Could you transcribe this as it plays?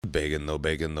bacon, no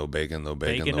bacon, no bacon, no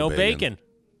bacon, Bacon, no bacon.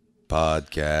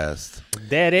 Podcast.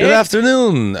 That Good is.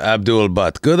 afternoon, Abdul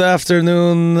Butt. Good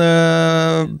afternoon,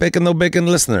 Bacon No Bacon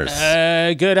listeners.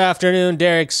 Good afternoon,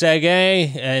 Derek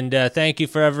Sege, and thank you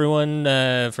for everyone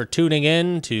for tuning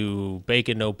in to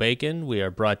Bacon No Bacon. We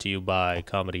are brought to you by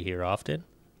Comedy Here Often.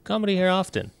 Comedy Here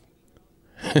Often.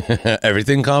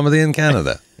 Everything comedy in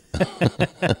Canada.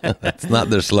 That's not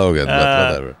their slogan, but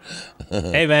whatever.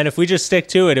 Hey, man, if we just stick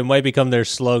to it, it might become their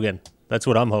slogan. That's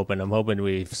what I'm hoping. I'm hoping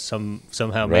we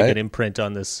somehow make an imprint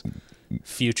on this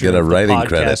future Get a of the writing podcast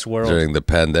credit world. during the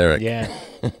pandemic. Yeah.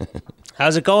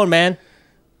 How's it going, man?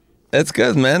 It's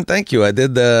good, man. Thank you. I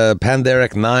did the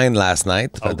Panderic 9 last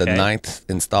night, the Okay. 9th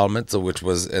installment, so which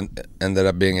was ended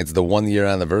up being it's the 1 year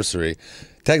anniversary.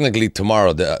 Technically,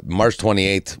 tomorrow, March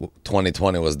 28th,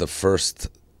 2020, was the first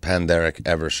Panderic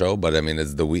ever show, but I mean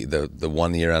it's the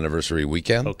 1 year anniversary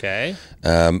weekend. Okay.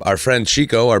 Our friend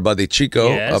Chico, our buddy Chico,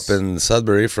 Yes. up in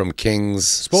Sudbury from King's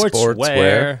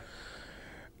Sportswear.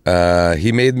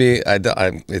 He made me.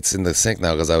 It's in the sink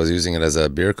now because I was using it as a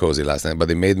beer cozy last night. But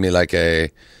he made me like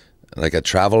a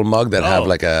travel mug that have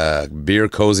like a beer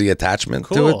cozy attachment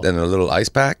to Cool. it and a little ice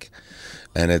pack.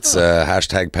 And it's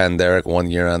hashtag Panderic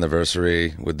 1 year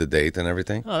anniversary with the date and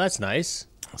everything. Oh, that's nice.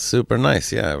 Super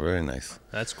nice, yeah, very nice.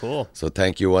 That's cool. So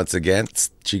thank you once again,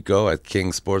 Chico at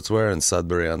King Sportswear in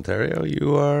Sudbury, Ontario.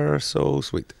 You are so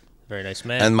sweet. Very nice,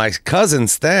 man. And my cousin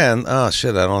Stan, oh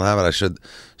shit, I don't have it. I should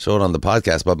show it on the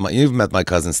podcast. But you've met my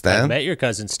cousin I Stan. met your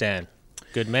cousin Stan.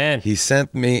 Good man. He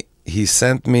sent me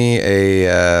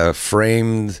a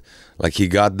framed, like he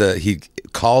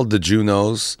called the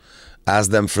Junos,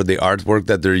 asked them for the artwork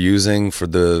that they're using for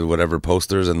the whatever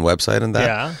posters and website and that.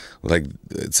 Yeah. Like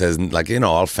it says, like, you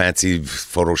know, all fancy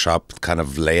Photoshop kind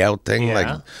of layout thing, Yeah.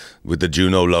 like with the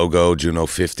Juno logo, Juno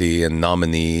 50 and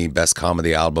nominee, best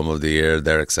comedy album of the year,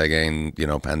 Derek Seguin, you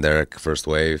know, Panderic, First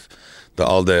Wave,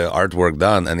 all the artwork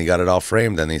done, and he got it all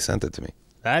framed and he sent it to me.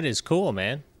 That is cool,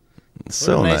 man.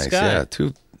 So nice nice, guy. yeah.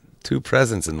 Two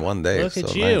presents in one day. Look So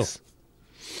at you. nice.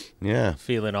 Yeah,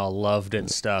 Feeling all loved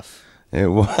and stuff. it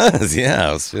was. Yeah,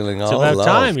 I was feeling It's all about loved.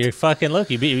 time. You're fucking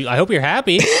look. I hope you're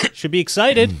happy. Should be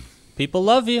excited. People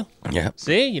love you. Yeah,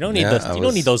 See, you don't need Yeah, you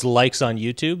don't need those likes on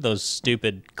YouTube. Those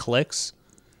stupid clicks.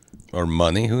 or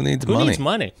money. Who needs Who money? needs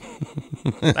money?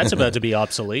 That's about to be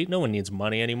obsolete. No one needs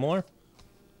money anymore.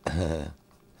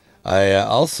 I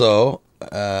also,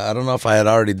 I don't know if I had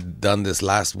already done this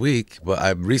last week,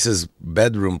 but Reese's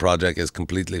bedroom project is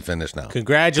completely finished now.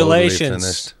 Congratulations. Totally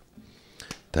finished.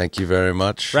 Thank you very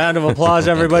much. Round of applause,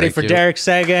 everybody, Thank for you. Derek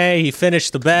Sege. He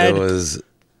finished the bed.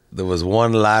 There was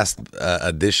one last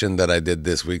addition that I did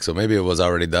this week, so maybe it was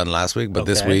already done last week, but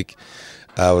this Okay. week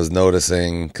I was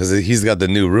noticing, because he's got the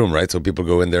new room, right? So people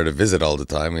go in there to visit all the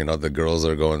time. You know, the girls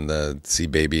are going to see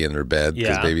baby in her bed,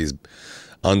 because Yeah. baby's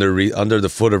under the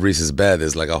foot of Reese's bed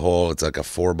is like it's like a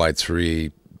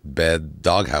 4x3 bed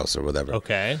doghouse or whatever.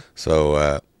 Okay.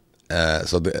 So,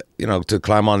 you know, to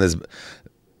climb on his,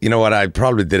 you know what? I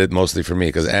probably did it mostly for me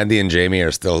because Andy and Jamie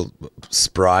are still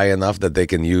spry enough that they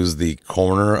can use the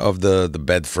corner of the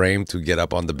bed frame to get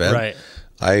up on the bed. Right.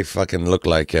 I fucking look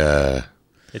like a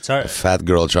It's hard. fat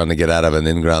girl trying to get out of an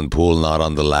in-ground pool, not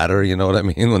on the ladder. You know what I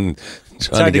mean? When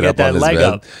trying hard to get that leg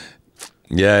up.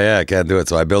 Yeah, I can't do it.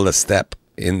 So I build a step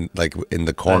in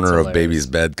the corner That's of baby's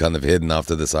bed, kind of hidden off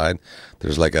to the side.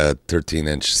 There's like a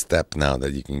 13-inch step now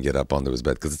that you can get up onto his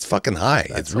bed because it's fucking high.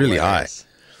 It's really hilarious. high.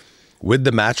 With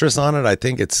the mattress on it, I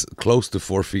think it's close to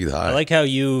 4 feet high. I like how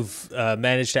you've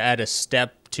managed to add a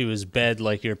step to his bed,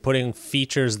 like you're putting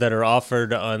features that are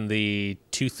offered on the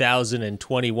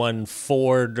 2021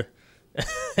 Ford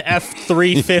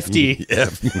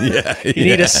F350. You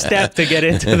need a step to get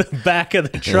into the back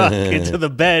of the truck, into the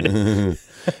bed.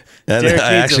 And Derek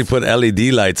I needs actually put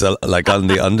LED lights like on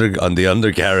the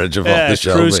undercarriage of all the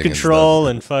shelving. Cruise and control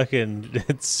and fucking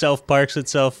it self-parks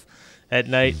itself at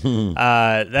night.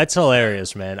 That's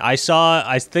hilarious, man. I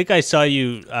think I saw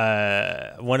you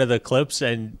one of the clips,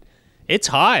 and it's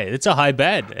high. It's a high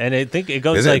bed, and I think it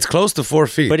goes stuff. like It's close to 4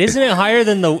 feet. But isn't it higher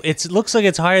than the? It looks like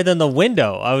it's higher than the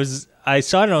window. I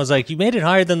saw it and I was like, you made it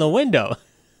higher than the window.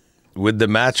 With the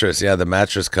mattress, yeah, the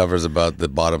mattress covers about the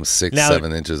bottom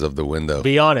 6-7 inches of the window.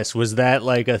 Be honest, was that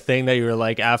like a thing that you were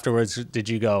like afterwards? Did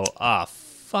you go,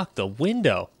 fuck the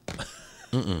window?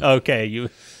 Okay, you.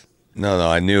 No,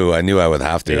 I knew I would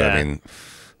have to. Yeah. I mean,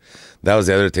 that was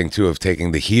the other thing too of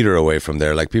taking the heater away from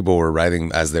there. Like people were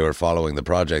writing as they were following the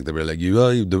project, they were like,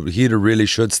 the heater really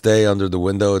should stay under the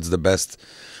window. It's the best.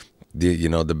 The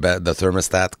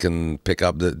thermostat can pick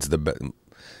up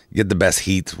get the best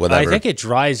heat, whatever. I think it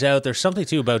dries out. There's something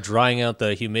too about drying out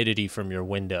the humidity from your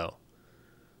window.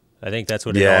 I think that's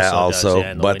what it Yeah, also does.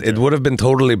 Yeah, in the but it winter. would have been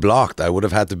totally blocked. I would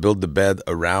have had to build the bed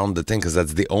around the thing because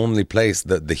that's the only place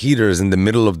that the heater is in the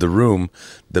middle of the room.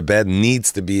 The bed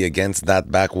needs to be against that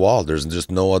back wall. There's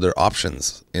just no other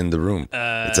options in the room.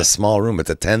 It's a small room. It's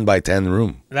a 10 by 10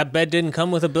 room. That bed didn't come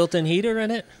with a built-in heater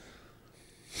in it?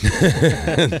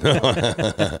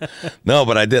 No,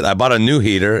 but I did. I bought a new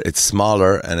heater. It's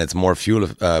smaller and it's more fuel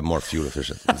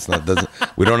efficient. It's not.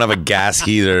 We don't have a gas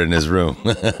heater in his room.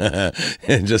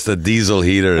 Just a diesel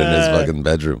heater in his fucking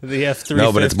bedroom. The F350.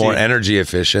 No, but it's more energy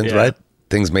efficient, Yeah. right?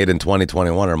 Things made in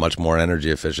 2021 are much more energy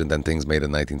efficient than things made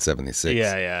in 1976.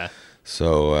 Yeah.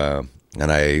 So, and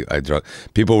I drug.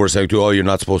 People were saying, "Oh, you're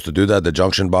not supposed to do that. The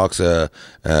junction box is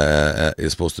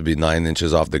supposed to be 9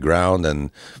 inches off the ground, and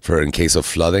for in case of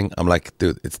flooding." I'm like,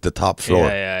 dude, it's the top floor.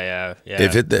 Yeah.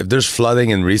 If there's flooding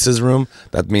in Reese's room,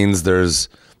 that means there's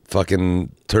fucking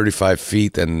 35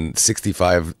 feet and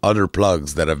 65 other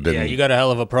plugs that have been you got a hell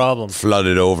of a problem.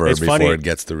 flooded over It's before funny. it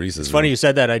gets to Reese's It's room. funny you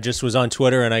said that. I just was on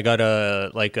Twitter and I got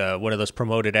one of those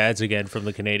promoted ads again from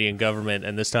the Canadian government,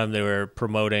 and this time they were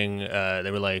promoting. They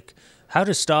were like, how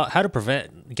to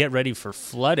get ready for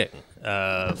flooding.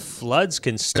 Floods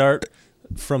can start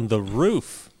from the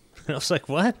roof. And I was like,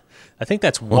 what? I think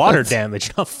that's water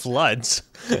damage, not floods.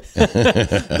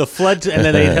 The floods, and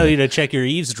then they tell you to check your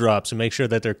eavesdrops and make sure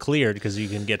that they're cleared because you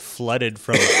can get flooded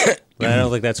from. But I don't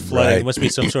think that's flooding. Right. It must be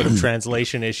some sort of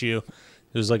translation issue.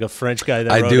 It was like a French guy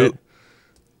that I wrote do. it.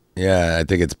 Yeah, I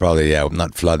think it's probably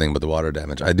not flooding, but the water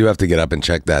damage. I do have to get up and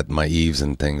check that my eaves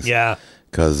and things. Yeah.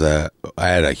 Because I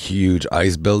had a huge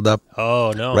ice buildup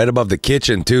Oh no. right above the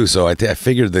kitchen too. So I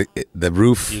figured the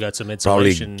roof You got some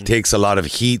probably insulation. takes a lot of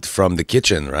heat from the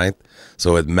kitchen, right?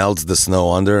 So it melts the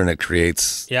snow under and it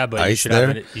creates Yeah, but ice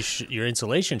there. your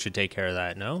insulation should take care of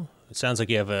that. No, it sounds like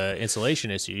you have a insulation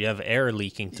issue. You have air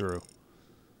leaking through.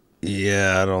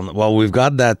 Yeah, I don't know. Well, we've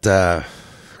got that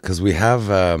because we have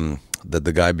that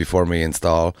the guy before me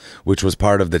install, which was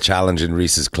part of the challenge in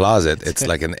Reese's closet. It's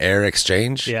like an air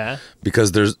exchange. Yeah.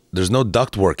 Because there's no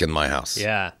ductwork in my house.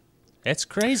 Yeah, it's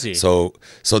crazy. So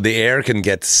the air can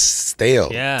get stale.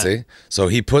 Yeah. See? So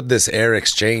he put this air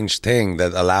exchange thing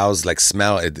that allows like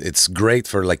smell. It's great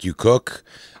for like you cook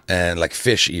and like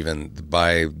fish even.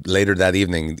 By later that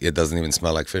evening, it doesn't even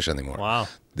smell like fish anymore. Wow.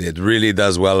 It really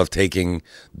does well of taking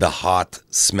the hot,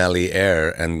 smelly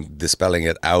air and dispelling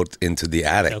it out into the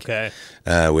attic. Okay.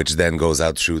 Which then goes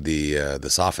out through the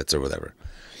soffits or whatever.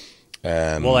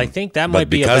 Well, I think that but might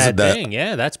be a because bad of the- thing.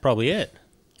 Yeah, that's probably it.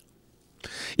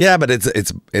 Yeah, but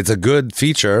it's a good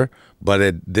feature.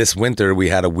 But this winter we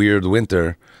had a weird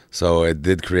winter, so it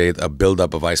did create a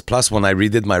buildup of ice. Plus, when I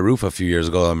redid my roof a few years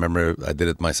ago, I remember I did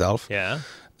it myself. Yeah.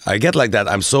 I get like that.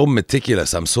 I'm so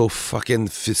meticulous. I'm so fucking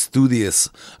fastidious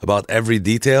about every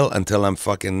detail until I'm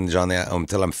fucking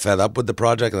until I'm fed up with the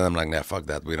project, and I'm like, nah, fuck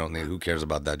that. We don't need. Who cares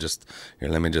about that? Just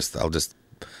here. I'll just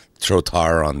throw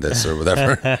tar on this or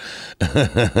whatever.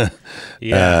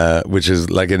 Yeah. Which is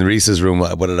like in Reese's room.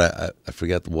 What did I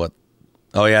forget what?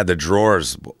 Oh yeah, the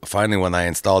drawers. Finally, when I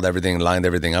installed everything, lined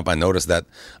everything up, I noticed that,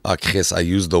 Chris, I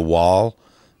used the wall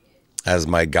as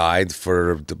my guide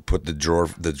to put the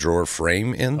drawer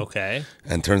frame in. Okay.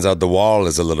 And turns out the wall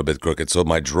is a little bit crooked, so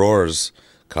my drawers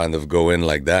kind of go in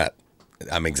like that.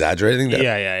 I'm exaggerating there.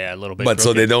 Yeah. A little bit. But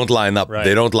so they don't line up. Right.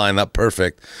 They don't line up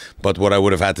perfect. But what I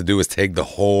would have had to do is take the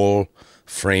whole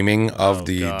framing of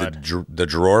the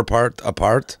drawer part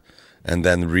apart and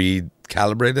then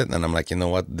recalibrate it. And I'm like, you know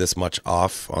what? This much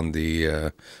off on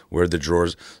the where the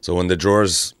drawers. So when the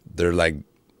drawers they're like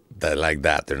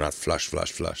that. They're not flush.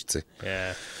 See?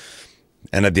 Yeah.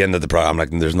 And at the end of the project, I'm like,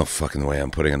 there's no fucking way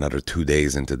I'm putting another 2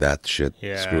 days into that shit.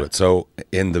 Yeah. Screw it. So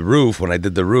in the roof, when I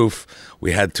did the roof,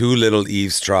 we had 2 little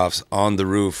eaves troughs on the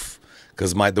roof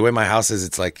because the way my house is,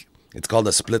 it's called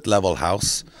a split level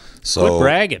house. So Quit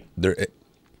bragging.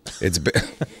 Is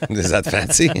that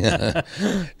fancy?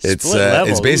 It's Split level,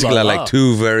 it's basically ooh la la. like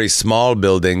 2 very small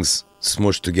buildings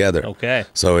smushed together. Okay.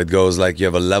 So it goes like you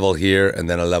have a level here, and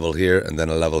then a level here, and then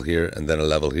a level here, and then a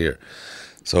level here.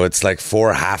 So it's like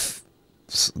 4 half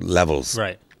levels.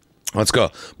 Right. Let's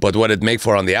go. But what it make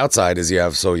for on the outside is you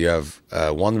have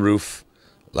one roof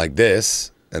like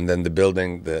this, and then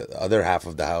the other half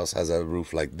of the house has a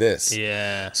roof like this.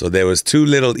 Yeah. So there was 2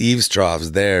 little eaves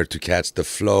troughs there to catch the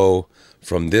flow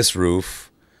from this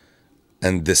roof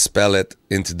and dispel it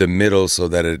into the middle so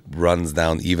that it runs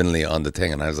down evenly on the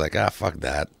thing. And I was like, fuck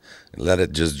that. Let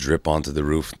it just drip onto the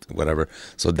roof, whatever.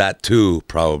 So that too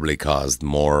probably caused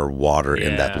more water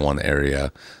in that Yeah. one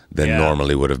area than Yeah.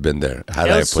 normally would have been there had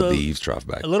I Also, put the eaves trough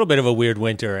back. A little bit of a weird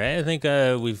winter. Eh? I think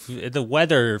the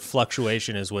weather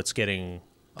fluctuation is what's getting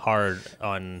hard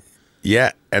on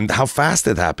Yeah, and how fast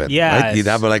it happened. Yeah, right? You'd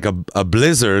have like a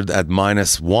blizzard at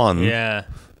 -1. Yeah.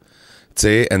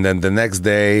 See, and then the next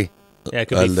day, Yeah, it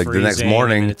could be like the next freezing,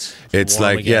 morning, and it's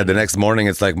like warm again. the next morning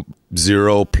it's like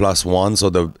 0 + 1,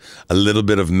 so a little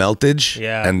bit of meltage,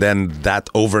 Yeah. and then that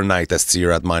overnight that's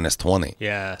you're at -20.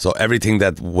 Yeah. So everything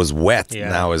that was wet Yeah.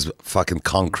 now is fucking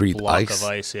concrete Block ice. of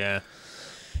ice, yeah.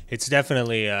 It's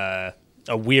definitely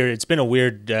it's been a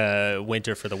weird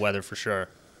winter for the weather for sure.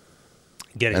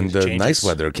 Getting And these the changes. nice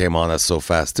weather came on us so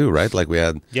fast too, right? Like we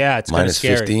had Yeah, it's kind of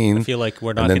scary. -15. I feel like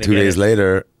we're not and then gonna 2 get days it.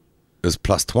 later, it was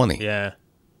 +20. Yeah.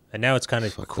 And now it's kind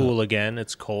of cool again.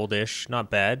 It's coldish, not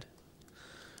bad.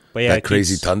 But yeah, That it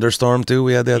crazy keeps- thunderstorm too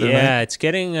we had the other night. Yeah, it's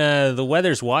getting the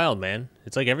weather's wild, man.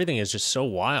 It's like everything is just so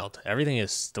wild.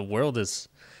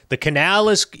 The canal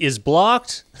is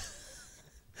blocked.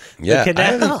 Yeah, The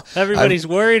canal. Everybody's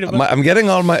worried about. I'm getting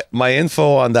all my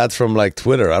info on that from like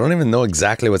Twitter. I don't even know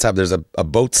exactly what's happening. There's a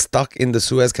boat stuck in the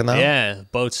Suez Canal. Yeah,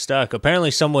 boat's stuck.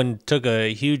 Apparently, someone took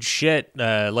a huge shit,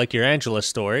 like your Angela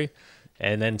story,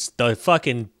 and then the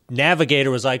fucking navigator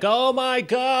was like, "Oh my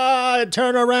god,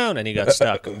 turn around!" and he got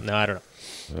stuck. No, I don't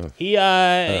know. He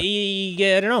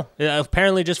I don't know.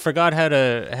 Apparently, just forgot how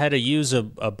to use a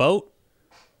boat.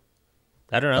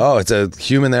 I don't know. Oh, it's a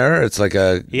human error. It's like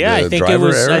a I think it driver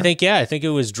was. error? I think it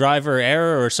was driver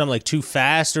error or something, like too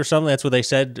fast or something. That's what they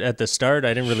said at the start.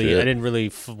 I didn't really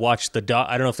watch the doc.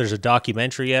 I don't know if there's a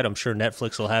documentary yet. I'm sure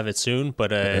Netflix will have it soon.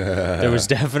 But there was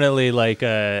definitely like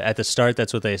at the start.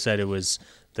 That's what they said. It was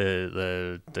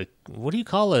the what do you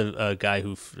call a guy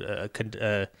who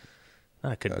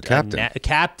not a captain. a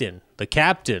captain. The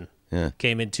captain Yeah.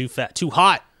 came in too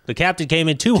hot. The captain came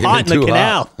in too hot in the too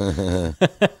canal.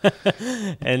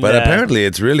 And But apparently,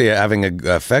 it's really having an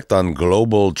effect on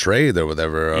global trade or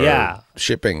whatever. Or Yeah.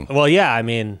 shipping. Well, yeah, I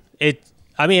mean,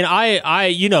 I,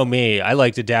 you know me, I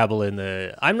like to dabble in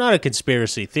I'm not a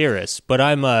conspiracy theorist, but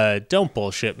I'm a don't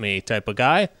bullshit me type of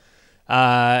guy.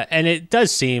 And it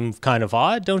does seem kind of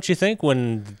odd, don't you think,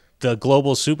 when the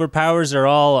global superpowers are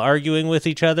all arguing with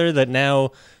each other that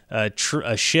now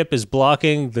a ship is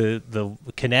blocking the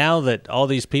canal that all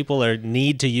these people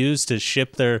need to use to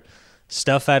ship their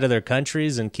stuff out of their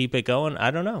countries and keep it going?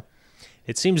 I don't know.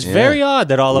 It seems very odd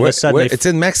that all of a sudden it's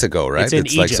in Mexico, right? It's in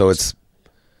like so. Egypt.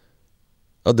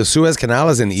 The Suez Canal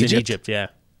is in It's Egypt. in Egypt, yeah.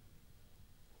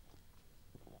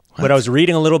 But I was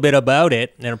reading a little bit about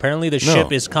it, and apparently the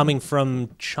ship is coming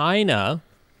from China.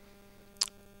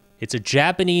 It's a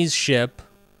Japanese ship.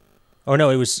 Oh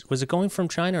no, was it going from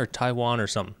China or Taiwan or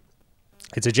something?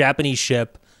 It's a Japanese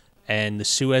ship, and the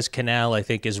Suez Canal, I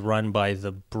think, is run by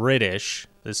the British.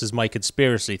 This is my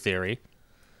conspiracy theory.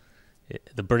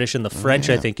 The British and the French,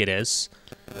 I think it is.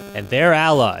 And they're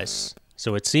allies.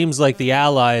 So it seems like the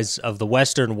allies of the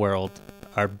Western world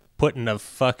are putting a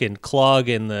fucking clog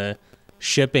in the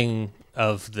shipping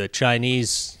of the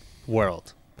Chinese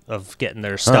world of getting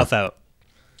their stuff out.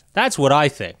 That's what I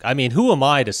think. I mean, who am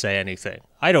I to say anything?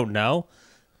 I don't know.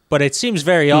 But it seems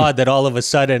very odd that all of a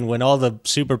sudden, when all the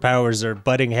superpowers are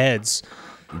butting heads,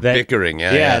 that, Bickering,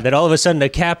 yeah. that all of a sudden the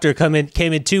captor came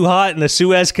in too hot in the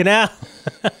Suez Canal.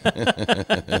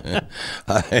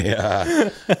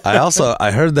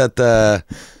 I heard that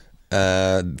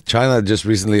China just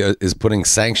recently is putting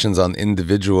sanctions on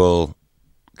individual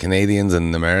Canadians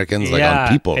and Americans, like on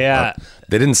people. Yeah.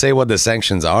 They didn't say what the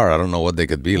sanctions are. I don't know what they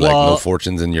could be. Like no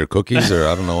fortunes in your cookies, or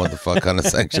I don't know what the fuck kind of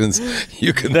sanctions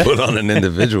you can put on an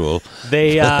individual.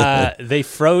 They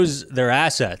froze their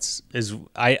assets.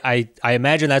 I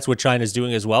imagine that's what China's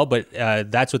doing as well, but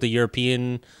that's what the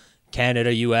European,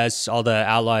 Canada, US, all the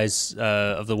allies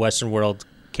of the Western world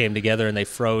came together and they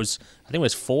froze. I think it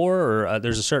was 4 or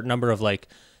there's a certain number of like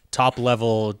top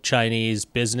level Chinese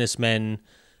businessmen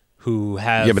who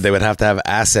have... Yeah, but they would have to have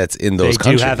assets in those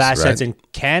countries. They do have assets right? in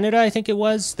Canada, I think it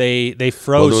was. They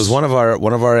froze... Well, there was one of our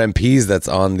MPs that's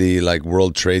on the like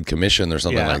World Trade Commission or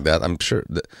something like that. I'm sure...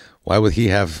 why would he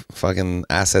have fucking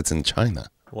assets in China?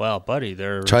 Well, buddy,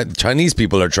 they're... Chinese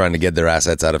people are trying to get their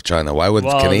assets out of China. Why would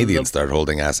Canadians start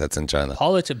holding assets in China?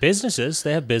 Businesses.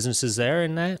 They have businesses there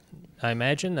in that, I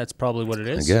imagine. That's probably what it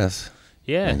is. I guess.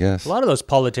 Yeah, I guess. A lot of those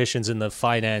politicians and the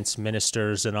finance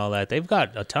ministers and all that, they've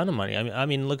got a ton of money. I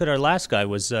mean, look at our last guy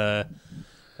was,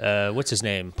 what's his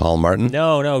name? Paul Martin?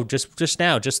 No, just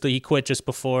now, he quit just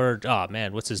before. Oh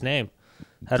man, what's his name?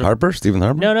 Harper? Stephen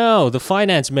Harper? No, the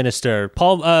finance minister,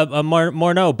 Paul Bill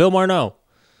Marno.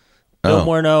 Bill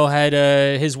Morneau had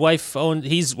his wife owned.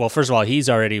 First of all, he's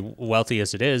already wealthy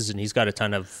as it is, and he's got a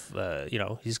ton of,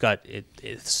 he's got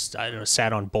it's I don't know,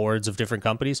 sat on boards of different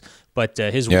companies. But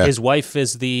his wife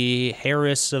is the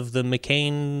heiress of the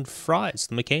McCain Fries,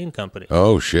 the McCain company.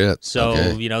 Oh shit! So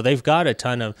okay. they've got a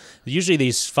ton of. Usually,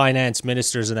 these finance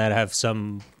ministers and that have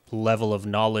some level of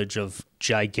knowledge of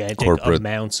gigantic Corporate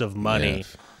amounts of money.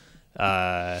 Yeah.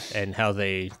 And how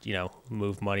they,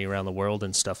 move money around the world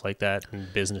and stuff like that,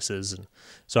 and businesses, and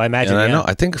so I imagine. And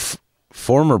I think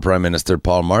former Prime Minister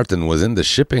Paul Martin was in the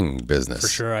shipping business for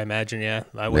sure. I imagine, yeah.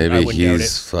 Maybe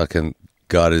he's fucking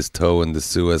got his toe in the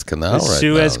Suez Canal. The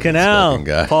Suez Canal.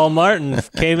 Paul Martin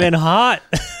came in hot.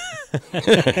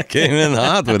 Came in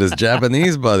hot with his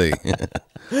Japanese buddy.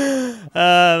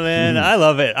 Man, I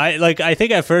love it. I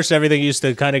think at first everything used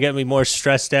to kind of get me more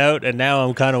stressed out, and now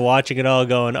I'm kind of watching it all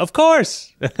going, of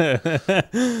course.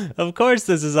 Of course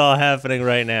this is all happening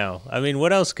right now. I mean,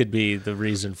 what else could be the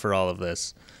reason for all of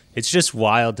this? It's just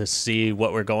wild to see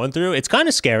what we're going through. It's kind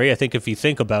of scary, I think, if you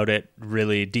think about it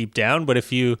really deep down, but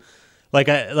if you like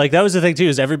that was the thing too,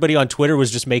 is everybody on Twitter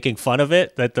was just making fun of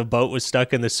it, that the boat was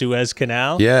stuck in the Suez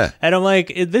Canal. Yeah. And I'm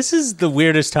like, this is the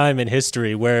weirdest time in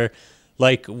history where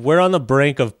we're on the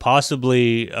brink of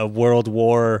possibly a world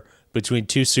war between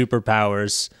two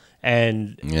superpowers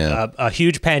and a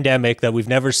huge pandemic that we've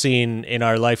never seen in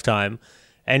our lifetime.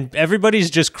 And everybody's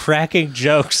just cracking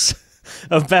jokes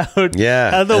about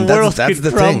how the world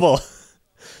could crumble. Thing.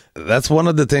 That's one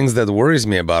of the things that worries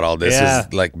me about all this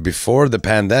is like before the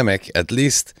pandemic, at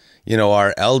least,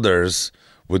 our elders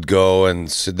would go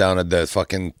and sit down at the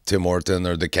fucking Tim Horton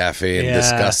or the cafe and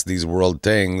discuss these world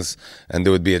things, and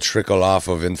there would be a trickle off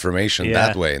of information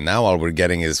that way. Now all we're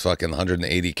getting is fucking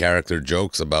 180 character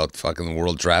jokes about fucking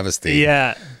world travesty.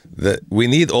 Yeah. We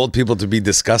need old people to be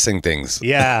discussing things.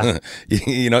 Yeah.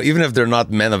 Even if they're not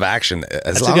men of action,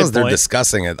 as long as they're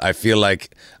discussing it, I feel like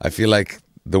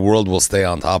the world will stay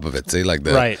on top of it. See, like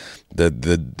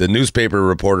the newspaper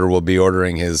reporter will be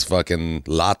ordering his fucking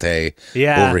latte,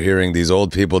 overhearing these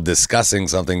old people discussing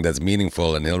something that's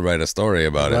meaningful, and he'll write a story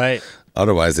about it.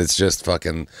 Otherwise, it's just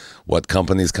fucking what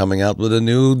company's coming out with a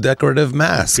new decorative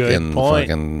mask. Good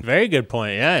point. Very good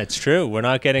point. Yeah, it's true. We're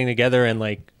not getting together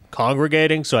and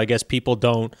congregating, so I guess people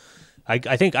don't.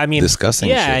 I mean, discussing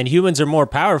shit. And humans are more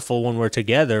powerful when we're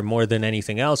together more than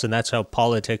anything else, and that's how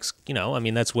politics,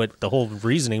 that's what the whole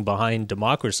reasoning behind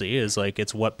democracy is.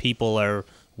 It's what people are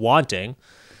wanting.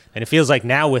 And it feels like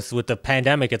now with the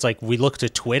pandemic, it's like we look to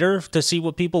Twitter to see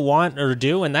what people want or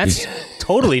do, and that's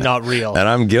totally not real. And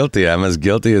I'm guilty. I'm as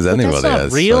guilty as anybody.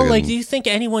 That's not real. Do you think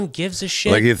anyone gives a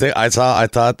shit? You think I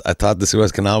thought the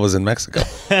Suez Canal was in Mexico.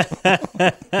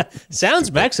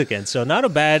 Sounds Mexican, so not a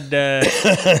bad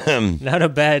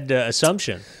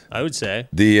assumption, I would say.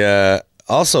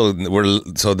 Also,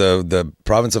 the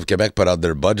province of Quebec put out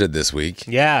their budget this week.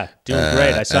 Yeah, doing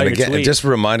great. I saw your tweet. It just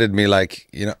reminded me,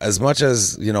 as much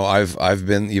as I've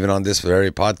been even on this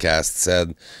very podcast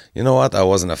said, you know what, I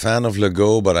wasn't a fan of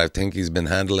Legault, but I think he's been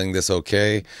handling this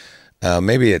okay.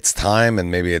 Maybe it's time and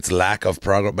maybe it's lack of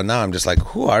progress, but now I'm just like,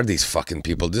 who are these fucking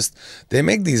people? They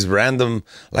make these random,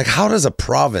 how does a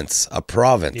province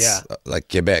like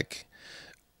Quebec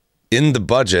in the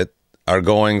budget are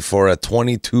going for a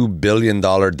 $22 billion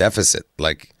deficit?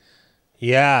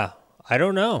 Yeah, I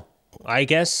don't know. I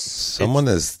guess someone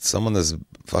is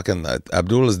fucking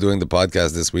Abdul is doing the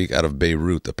podcast this week out of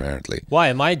Beirut, apparently. Why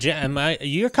am I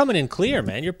you're coming in clear,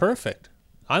 man. You're perfect.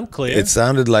 I'm clear. It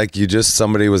sounded like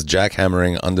somebody was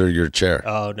jackhammering under your chair.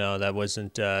 Oh no, that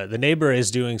wasn't. The neighbor is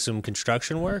doing some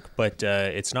construction work, but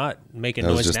it's not making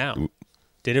noise now.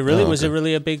 Did it really? Was it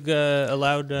really a big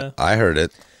loud? I heard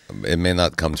it. It may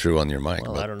not come through on your mic.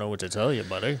 Well, I don't know what to tell you,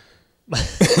 buddy.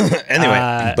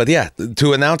 Anyway, but yeah,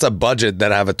 to announce a budget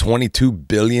that have a $22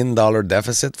 billion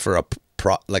deficit for a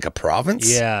province?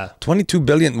 Yeah. $22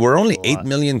 billion. We're only 8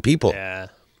 million people. Yeah.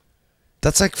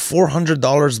 That's like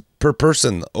 $400 per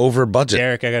person over budget.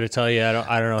 Derek, I got to tell you, I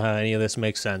don't know how any of this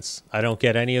makes sense. I don't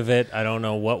get any of it. I don't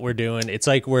know what we're doing. It's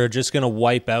like we're just going to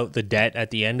wipe out the debt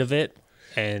at the end of it,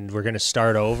 and we're going to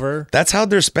start over. That's how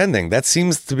they're spending. That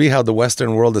seems to be how the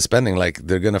Western world is spending.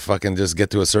 They're going to fucking just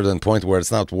get to a certain point where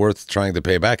it's not worth trying to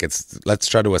pay back. Let's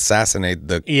try to assassinate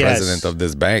the president of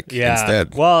this bank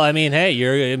instead. Well, I mean, hey,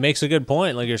 it makes a good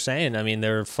point, like you're saying. I mean,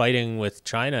 they're fighting with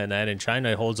China and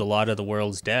China holds a lot of the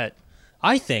world's debt,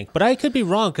 I think. But I could be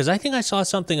wrong, because I think I saw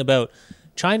something about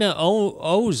China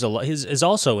owes a lot, is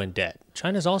also in debt.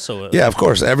 China's also of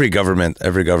course, every government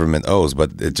owes,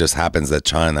 but it just happens that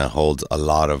China holds a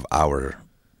lot of our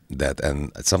debt,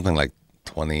 and it's something like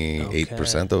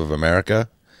 28% of America.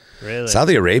 Really?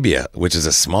 Saudi Arabia, which is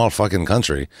a small fucking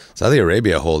country, Saudi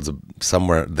Arabia holds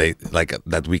somewhere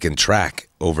that we can track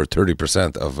over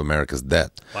 30% of America's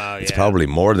debt. Wow, it's yeah. probably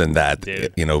more than that,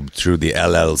 Dude. through the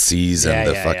LLCs and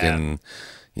the fucking,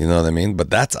 you know what I mean? But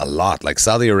that's a lot. Like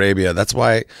Saudi Arabia, that's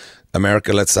why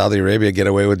America let Saudi Arabia get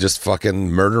away with just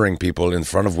fucking murdering people in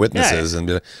front of witnesses and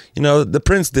be like, the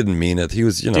prince didn't mean it. He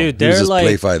was, Dude, he was they're just like,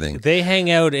 play fighting. they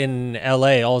hang out in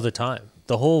LA all the time.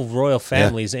 The whole royal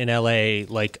family's in LA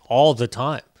like all the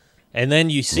time. And then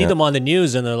you see them on the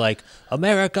news and they're like,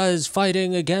 America is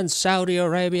fighting against Saudi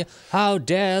Arabia. How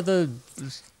dare the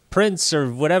prince or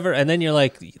whatever. And then you're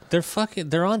like,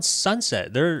 they're on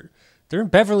Sunset. They're in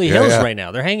Beverly Hills right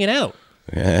now. They're hanging out.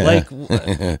 Yeah. Like, what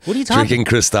are you talking? Drinking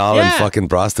Cristal and fucking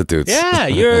prostitutes. Yeah,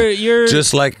 you're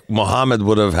just like Muhammad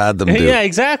would have had them do. Yeah,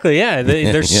 exactly. Yeah,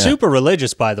 they're super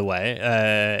religious, by the way.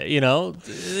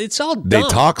 It's all dumb. They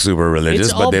talk super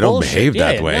religious, but they don't behave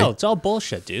that way. No, it's all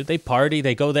bullshit, dude. They party.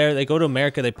 They go there. They go to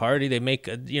America. They party. They make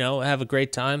have a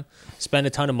great time, spend a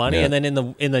ton of money, and then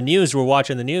in the news, we're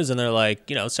watching the news, and they're like,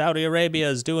 Saudi Arabia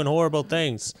is doing horrible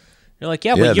things. You're like,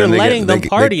 but you're letting them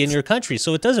party in your country,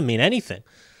 so it doesn't mean anything.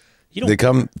 They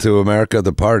come to America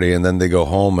to party, and then they go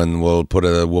home and we'll put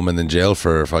a woman in jail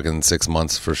for fucking 6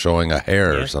 months for showing a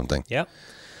hair or something. Yep.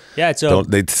 Yeah,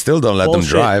 they still don't let them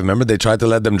drive. Remember, they tried to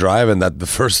let them drive, and that the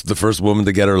first woman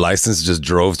to get her license just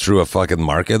drove through a fucking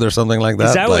market or something like that.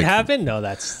 Is that what happened? No,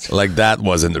 that's like that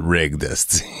wasn't rigged.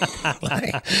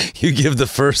 You give the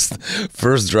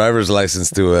first driver's license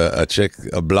to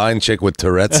a blind chick with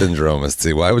Tourette syndrome.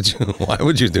 Why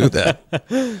would you do that?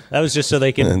 That was just so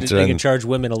they can charge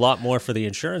women a lot more for the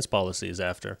insurance policies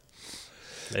after.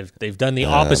 They've done the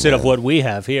opposite of what we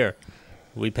have here.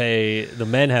 The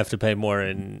men have to pay more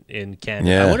in Canada.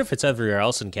 Yeah. I wonder if it's everywhere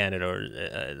else in Canada. Or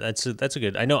that's a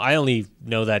good. I only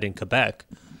know that in Quebec.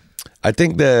 I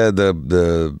think I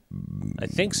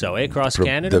think so. Across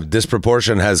Canada, the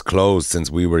disproportion has closed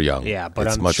since we were young. Yeah, but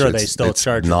I'm sure they still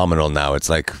charge. Nominal now. It's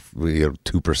like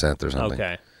 2% or something.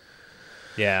 Okay.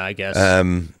 Yeah, I guess.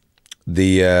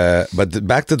 But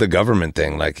back to the government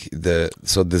thing,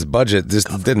 so this budget, this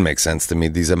didn't make sense to me.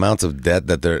 These amounts of debt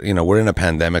that we're in a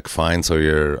pandemic, fine. So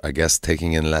you're, I guess,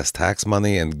 taking in less tax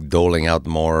money and doling out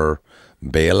more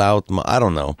bailout. I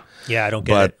don't know. Yeah, I don't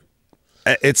get it.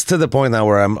 It's to the point now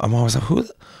where I'm always like,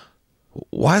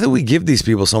 why do we give these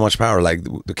people so much power? Like,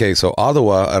 okay, so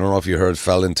Ottawa, I don't know if you heard,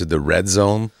 fell into the red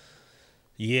zone.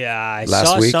 Yeah, I last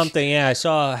saw week. something. Yeah, I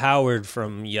saw Howard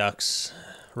from Yucks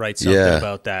write something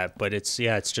about that, but it's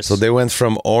just so they went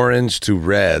from orange to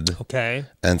red. Okay.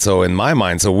 And so in my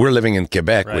mind, so we're living in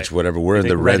Quebec, which we're in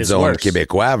the red zone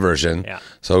Quebecois version. Yeah.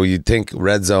 So you think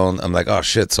red zone, I'm like, oh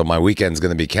shit, so my weekend's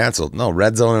going to be canceled. No,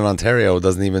 red zone in Ontario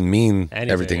doesn't even mean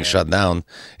everything's shut down.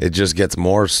 It just gets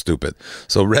more stupid.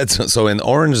 So so in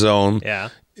orange zone,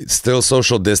 it's still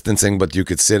social distancing, but you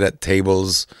could sit at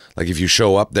tables. Like if you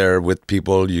show up there with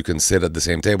people, you can sit at the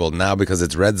same table. Now, because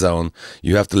it's red zone,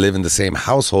 you have to live in the same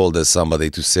household as somebody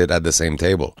to sit at the same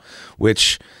table,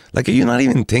 which... Like, are you not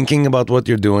even thinking about what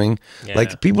you're doing? Yeah.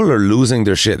 Like, people are losing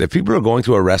their shit. If people are going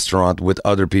to a restaurant with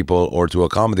other people or to a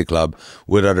comedy club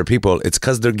with other people, it's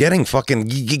because they're getting fucking...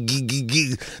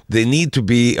 They need to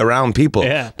be around people.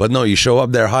 Yeah. But no, you show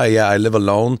up there, hi, I live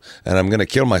alone, and I'm going to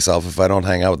kill myself if I don't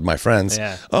hang out with my friends.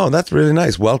 Yeah. Oh, that's really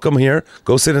nice. Welcome here.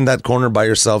 Go sit in that corner by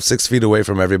yourself, 6 feet away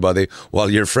from everybody, while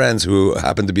your friends, who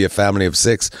happen to be a family of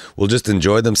 6, will just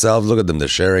enjoy themselves. Look at them. They're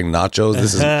sharing nachos.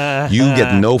 You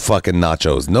get no fucking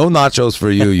nachos. No nachos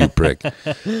for you, you prick.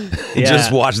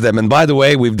 Just watch them. And by the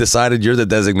way, we've decided you're the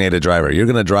designated driver. You're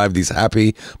going to drive these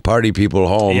happy party people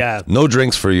home. Yeah. No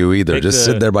drinks for you either. Just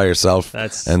sit there by yourself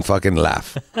and fucking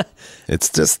laugh.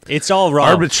 It's all wrong.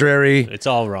 Arbitrary. It's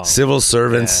all wrong. Civil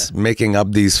servants making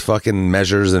up these fucking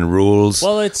measures and rules.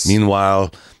 Well,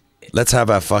 meanwhile, let's have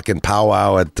a fucking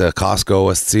powwow at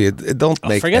Costco. See, it don't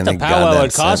make forget any the powwow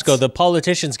at Costco. sense. The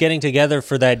politicians getting together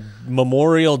for that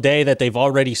Memorial Day that they've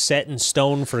already set in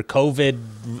stone for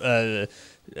COVID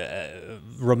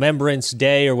Remembrance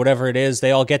Day or whatever it is.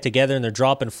 They all get together and they're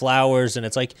dropping flowers, and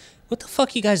it's like, what the fuck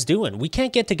are you guys doing? We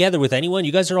can't get together with anyone.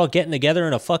 You guys are all getting together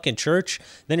in a fucking church.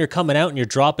 Then you're coming out and you're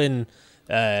dropping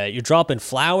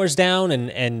flowers down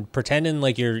and pretending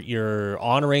like you're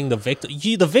honoring the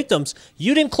victims.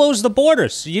 You didn't close the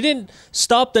borders. You didn't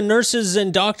stop the nurses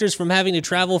and doctors from having to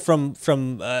travel from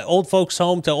old folks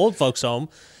home to old folks home.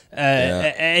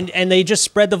 And they just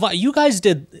spread the virus. You guys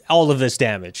did all of this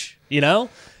damage, and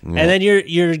then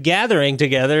you're gathering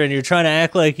together and you're trying to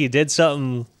act like you did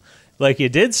something.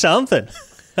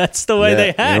 That's the way they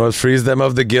You had. know what frees them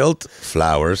of the guilt?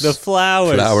 Flowers. The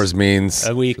flowers. Flowers means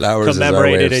We flowers is our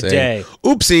commemorated way of a saying, day.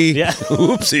 Oopsie. Yeah.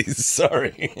 Oopsie.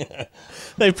 Sorry.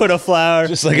 They put a flower.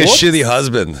 Just like Whoops. a shitty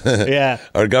husband. Yeah.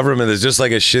 Our government is just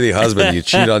like a shitty husband. You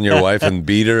cheat on your wife and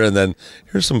beat her, and then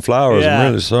here's some flowers. Yeah. I'm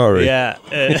really sorry. Yeah.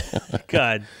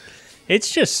 God.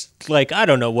 It's just like, I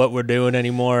don't know what we're doing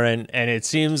anymore. And it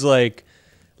seems like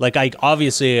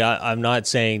I'm not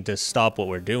saying to stop what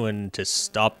we're doing to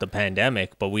stop the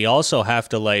pandemic, but we also have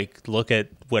to like look at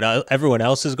what everyone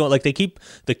else is going. Like they keep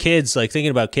the kids, like thinking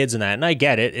about kids and that. And I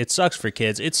get it. It sucks for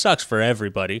kids. It sucks for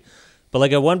everybody. But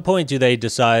like at one point, do they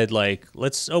decide like,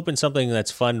 let's open something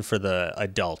that's fun for the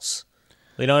adults?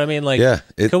 You know what I mean? Like,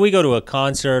 can we go to a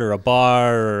concert or a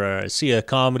bar or see a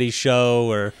comedy show,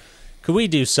 or could we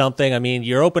do something? I mean,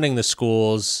 you're opening the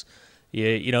schools.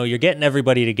 You know, you're getting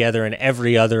everybody together in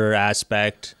every other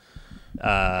aspect,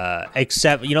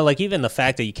 except, you know, like even the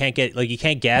fact that you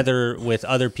can't gather with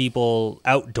other people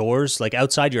outdoors, like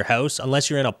outside your house, unless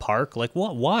you're in a park. Like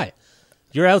what? Why?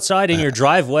 You're outside in your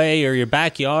driveway or your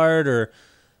backyard, or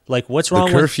like what's wrong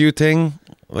with the curfew thing?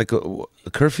 Like a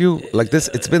curfew like this?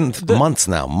 It's been months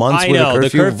now. Months I with know a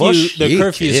curfew. the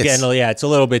curfew's getting, it's a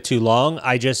little bit too long.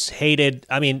 I just hated.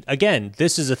 I mean, again,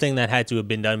 this is a thing that had to have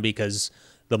been done because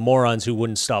the morons who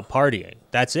wouldn't stop partying.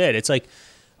 That's it. It's like,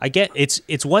 I get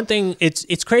it's one thing.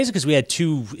 It's crazy because we had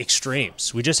two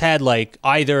extremes. We just had like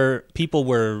either people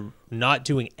were not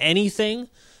doing anything,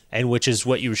 and which is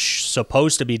what you're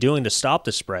supposed to be doing to stop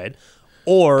the spread,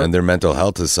 and their mental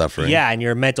health is suffering. Yeah, and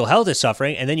your mental health is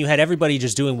suffering, and then you had everybody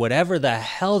just doing whatever the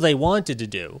hell they wanted to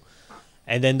do.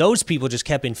 And then those people just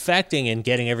kept infecting and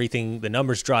getting everything, the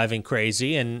numbers driving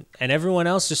crazy, and everyone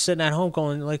else just sitting at home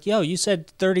going like, yo, you said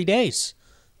 30 days.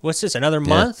 What's this, another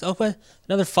month? Oh, what?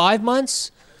 Another 5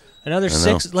 months? Another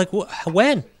 6? Like,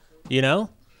 when? You know?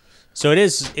 So it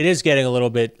is getting a little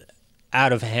bit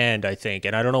out of hand, I think.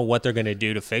 And I don't know what they're going to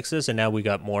do to fix this. And now we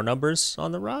got more numbers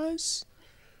on the rise.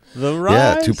 The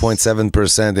rise. Yeah,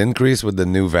 2.7% increase with the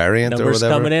new variant numbers or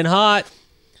whatever. Coming in hot.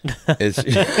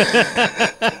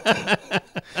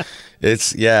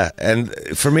 It's and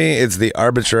for me, it's the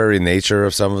arbitrary nature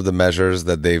of some of the measures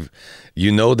that they've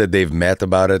met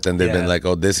about it, and they've been like,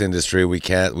 oh, this industry, we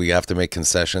have to make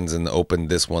concessions and open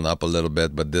this one up a little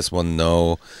bit, but this one,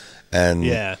 no. And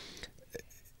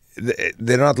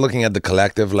they're not looking at the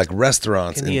collective, like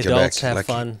restaurants in Quebec. Can the adults have like,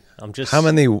 fun?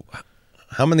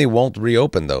 How many won't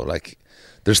reopen though? Like,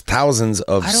 there's thousands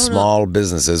of small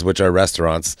businesses, which are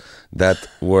restaurants, that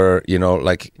were,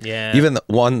 even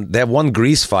they have one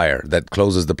grease fire that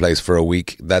closes the place for a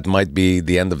week. That might be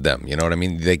the end of them. You know what I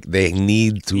mean? They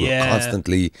need to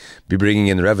constantly be bringing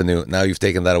in revenue. Now you've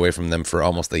taken that away from them for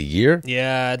almost a year.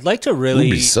 Yeah, I'd like to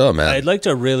really, man. I'd like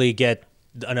to really get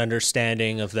an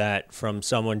understanding of that from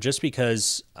someone, just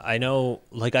because I know,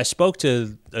 like, I spoke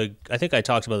to I think I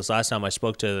talked about this last time. I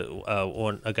spoke to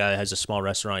a guy that has a small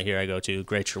restaurant here I go to,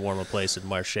 Great Shawarma Place in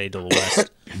Marché de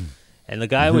l'Ouest, and the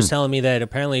guy was telling me that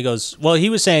apparently he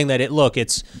was saying that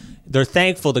they're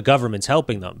thankful the government's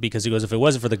helping them, because he goes, if it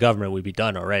wasn't for the government, we'd be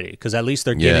done already, because at least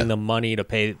they're giving them money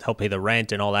to help pay the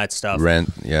rent and all that stuff.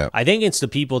 I think it's the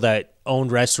people that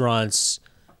owned restaurants.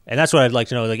 And that's what I'd like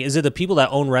to know. Like, is it the people that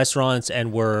own restaurants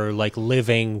and were like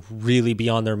living really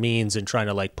beyond their means and trying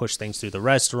to like push things through the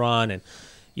restaurant and,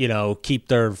 keep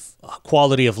their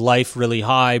quality of life really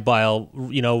high while,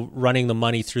 running the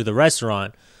money through the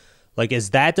restaurant? Like,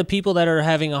 is that the people that are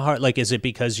having a hard, like, is it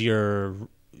because you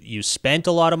spent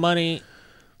a lot of money,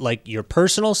 like your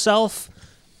personal self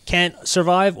can't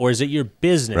survive, or is it your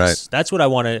business? Right. That's what I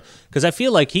want to, because I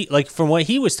feel like from what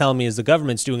he was telling me, is the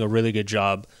government's doing a really good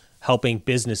job helping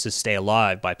businesses stay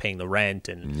alive by paying the rent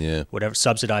and whatever,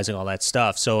 subsidizing all that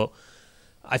stuff. So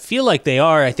I feel like they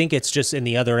are. I think it's just in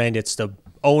the other end, it's the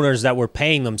owners that were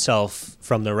paying themselves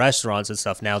from the restaurants and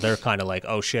stuff. Now they're kind of like,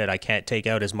 oh shit, I can't take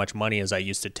out as much money as I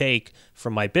used to take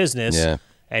from my business. Yeah.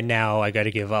 And now I got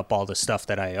to give up all the stuff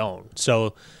that I own.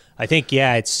 So I think,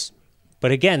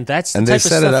 but again, that's the type of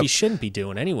stuff you shouldn't be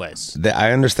doing anyways.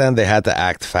 I understand they had to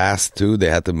act fast too. They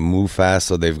had to move fast.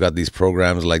 So they've got these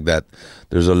programs like that.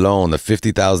 There's a loan, a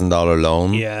 $50,000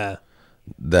 loan. Yeah.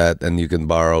 And you can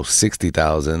borrow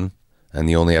 $60,000 and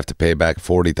you only have to pay back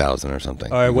 $40,000 or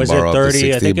something. Or was it 30?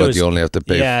 60, I think it was, you only have to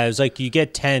pay. Yeah, it was like you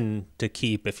get 10 to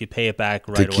keep if you pay it back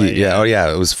right away.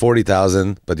 It was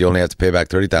 $40,000, but you only have to pay back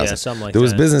 $30,000. Yeah, something like there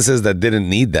was that. businesses that didn't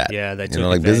need that. Yeah, that took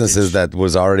like businesses that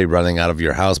was already running out of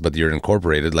your house, but you're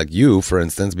incorporated. Like you, for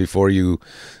instance, before you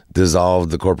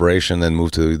dissolved the corporation and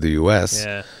moved to the U.S.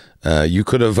 Yeah. You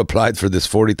could have applied for this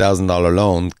 $40,000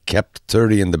 loan, kept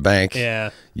 30 in the bank,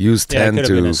 used 10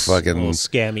 to fucking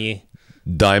scammy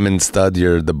diamond stud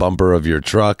the bumper of your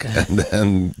truck, and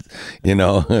then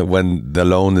when the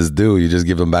loan is due, you just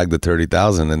give them back the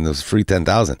 30,000 and it's free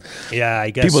 10,000. Yeah, I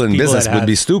guess people in business would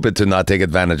be stupid to not take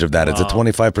advantage of that. It's a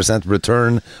 25%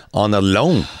 return on a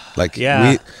loan. Like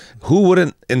who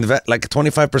wouldn't invest? Like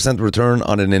 25% return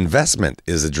on an investment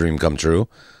is a dream come true.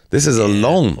 This is a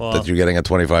loan that you're getting a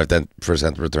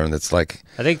 25% return. It's like,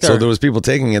 I think so there was people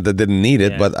taking it that didn't need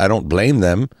it, but I don't blame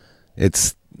them.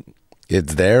 It's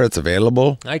there. It's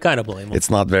available. I kind of blame them. It's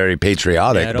not very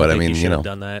patriotic, but I mean, you should have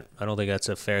done that. I don't think that's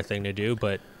a fair thing to do.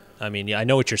 But I mean, I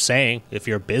know what you're saying. If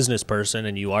you're a business person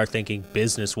and you are thinking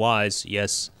business wise,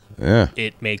 yes,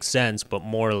 it makes sense. But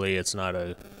morally, it's not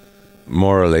a.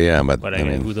 Morally, yeah, but I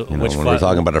mean, when we're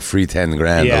talking about a free 10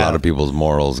 grand, a lot of people's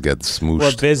morals get smooshed.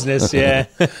 Well, business, yeah.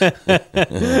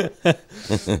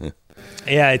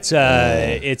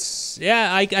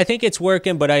 Yeah, I think it's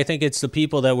working, but I think it's the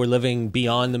people that were living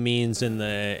beyond the means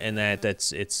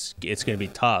it's going to be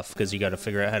tough because you got to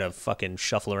figure out how to fucking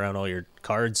shuffle around all your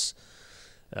cards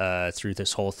through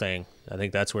this whole thing. I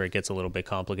think that's where it gets a little bit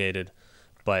complicated.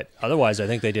 But otherwise, I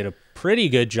think they did a pretty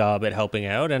good job at helping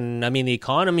out. And I mean, the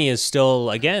economy is still,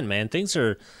 again, man, things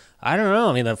are, I don't know.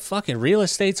 I mean, the fucking real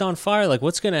estate's on fire. Like,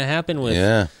 what's going to happen with,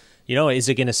 is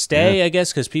it going to stay, I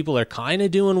guess, because people are kind of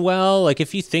doing well? Like,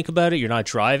 if you think about it, you're not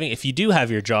driving. If you do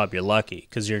have your job, you're lucky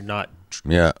because you're not,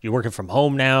 you're working from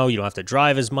home now. You don't have to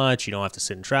drive as much. You don't have to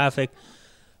sit in traffic.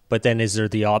 But then is there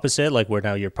the opposite, like where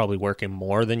now you're probably working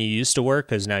more than you used to work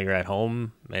because now you're at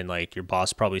home and like your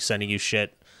boss probably sending you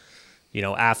shit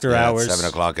after hours, 7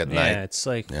 o'clock at night. Yeah, it's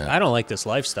like I don't like this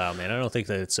lifestyle, man. I don't think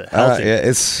that it's a healthy.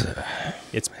 It's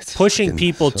pushing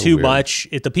people too much.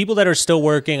 The people that are still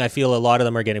working, I feel a lot of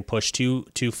them are getting pushed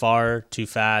too far, too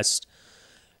fast,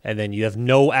 and then you have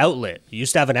no outlet. You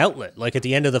used to have an outlet, like at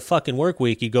the end of the fucking work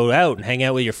week, you go out and hang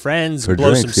out with your friends,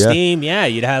 blow some steam. Yeah,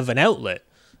 you'd have an outlet.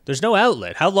 There's no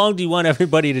outlet. How long do you want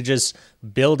everybody to just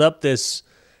build up this?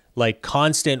 Like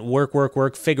constant work,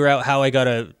 figure out how I got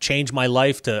to change my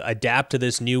life to adapt to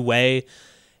this new way.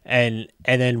 And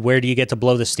then where do you get to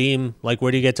blow the steam? Like,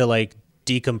 where do you get to like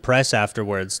decompress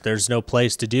afterwards? There's no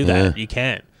place to do that. You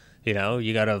can't, you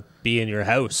got to be in your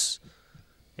house.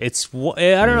 I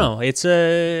don't know.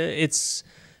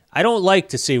 I don't like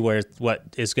to see what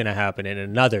is going to happen in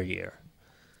another year.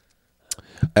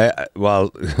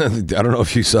 Well, I don't know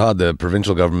if you saw the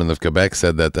provincial government of Quebec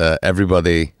said that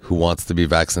everybody who wants to be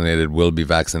vaccinated will be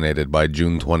vaccinated by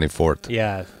June 24th.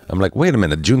 Yeah. I'm like, wait a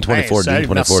minute, June 24th, June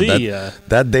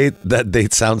 24th. That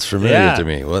date sounds familiar to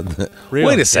me. What?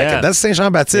 Wait a second, that's Saint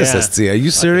Jean Baptiste. Are you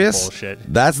serious?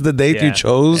 Bullshit. That's the date you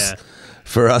chose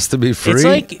for us to be free? It's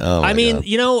like,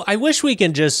 I wish we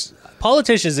can just...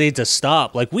 Politicians need to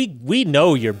stop. Like, we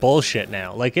know you're bullshit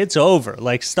now. Like, it's over.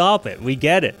 Like, stop it. We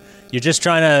get it. You're just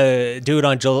trying to do it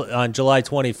on July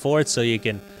 24th so you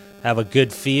can have a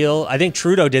good feel. I think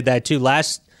Trudeau did that too.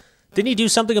 Didn't he do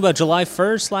something about July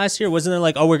 1st last year? Wasn't it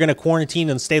like, we're going to quarantine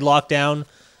and stay locked down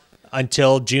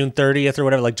until June 30th or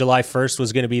whatever? Like July 1st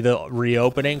was going to be the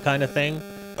reopening kind of thing.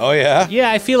 Oh, yeah? Yeah,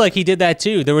 I feel like he did that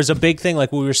too. There was a big thing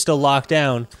like we were still locked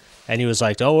down and he was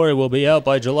like, don't worry, we'll be out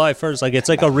by July 1st. Like, it's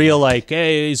like a real like,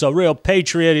 hey, he's a real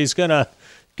patriot. He's going to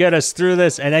get us through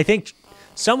this. And I think...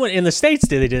 someone in the States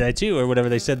they did that too, or whatever.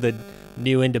 They said the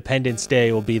new Independence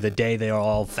Day will be the day they are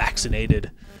all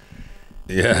vaccinated.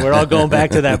 Yeah. We're all going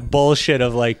back to that bullshit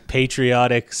of like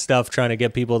patriotic stuff, trying to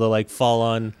get people to like fall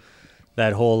on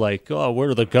that whole like,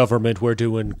 we're the government, we're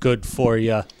doing good for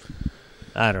you.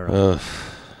 I don't know.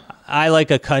 I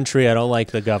like a country. I don't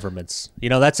like the governments.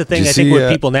 That's the thing. I think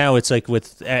with people now, it's like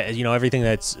with, everything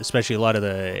that's, especially a lot of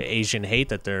the Asian hate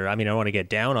that I don't want to get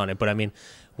down on it, but I mean,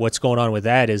 what's going on with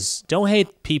that is don't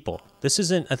hate people. This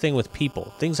isn't a thing with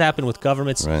people. Things happen with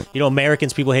governments. Right.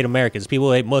 Americans, people hate Americans.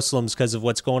 People hate Muslims because of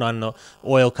what's going on in the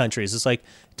oil countries. It's like,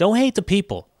 don't hate the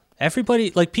people.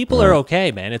 Everybody, like, people are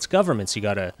okay, man. It's governments you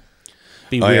got to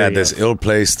be wary of. This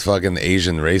ill-placed fucking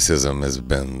Asian racism has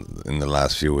been in the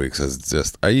last few weeks. It's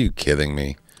just, are you kidding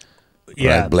me?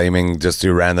 Yeah, right? Blaming just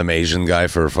your random Asian guy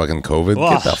for fucking COVID. Oh,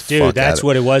 Get the dude, fuck that's out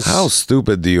what it was. How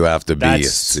stupid do you have to be?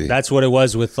 That's what it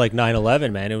was with like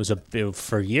 9/11, man. It was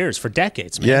for years, for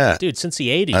decades, man. Yeah, dude, since the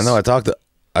 80s. I know.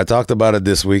 I talked about it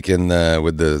this week I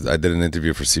did an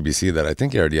interview for CBC that I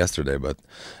think you heard yesterday, but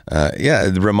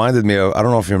it reminded me of, I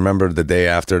don't know if you remember the day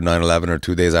after 9/11 or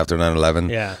 2 days after 9/11.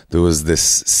 Yeah, there was this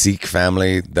Sikh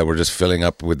family that were just filling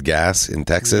up with gas in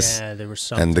Texas. Yeah, there was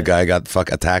something. And the guy got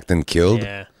attacked and killed.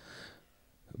 Yeah.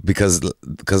 Because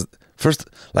first,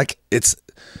 like, it's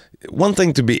one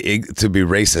thing to be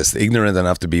racist, ignorant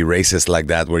enough to be racist like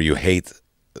that, where you hate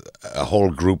a whole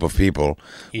group of people,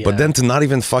 Yeah. but then to not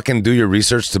even fucking do your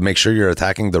research to make sure you're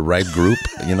attacking the right group.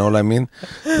 You know what I mean?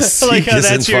 Like how Sikh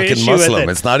that's isn't your fucking issue with Muslim.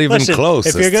 it. It's not even Listen, close.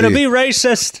 If you're going to be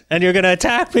racist and you're going to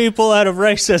attack people out of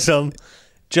racism,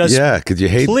 just could you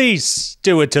hate? please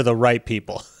do it to the right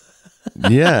people.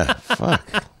 Yeah,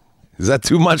 fuck. Is that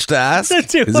too much to ask?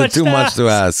 Is it too much to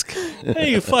ask? Hey,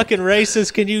 you fucking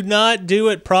racist! Can you not do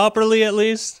it properly at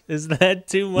least? Is that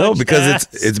too much? No, because to ask?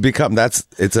 it's become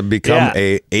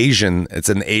a Asian. It's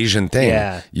an Asian thing.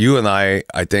 Yeah. You and I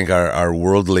think are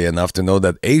worldly enough to know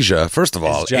that Asia. First of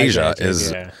all, It's Asia gigantic,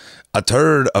 is yeah. a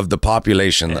third of the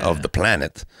population of the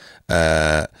planet.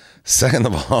 Second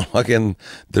of all, fucking,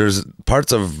 there's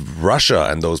parts of Russia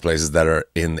and those places that are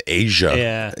in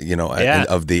Asia,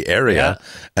 of the area.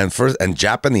 Yeah. And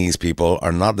Japanese people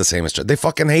are not the same as they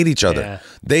fucking hate each other. Yeah.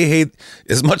 They hate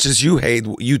as much as you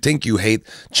think you hate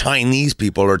Chinese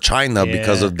people or China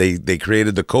because of they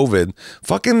created the COVID.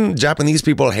 Fucking Japanese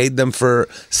people hate them for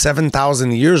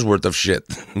 7,000 years worth of shit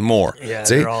more. Yeah,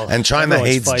 see, all- and China everyone's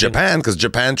hates fighting. Japan because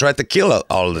Japan tried to kill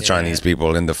all the Chinese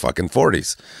people in the fucking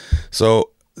 40s.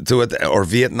 So to it, or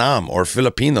Vietnam or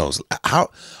Filipinos. How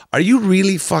are you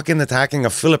really fucking attacking a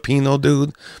Filipino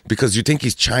dude because you think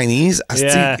he's Chinese?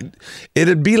 Yeah.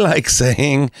 It'd be like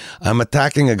saying I'm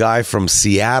attacking a guy from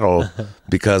Seattle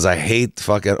because I hate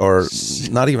fucking, or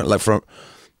not even like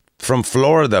from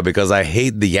Florida because I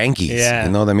hate the Yankees. Yeah.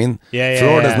 You know what I mean? Yeah,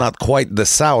 Florida's yeah. not quite the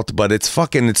South, but it's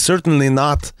certainly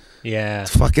not Yeah.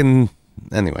 fucking.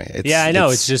 Anyway, I know.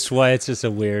 It's just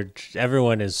a weird.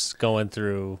 Everyone is going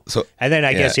through. So, and then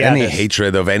I guess any this-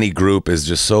 hatred of any group is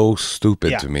just so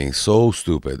stupid Yeah. to me. So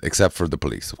stupid, except for the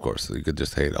police, of course. You could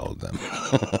just hate all of them.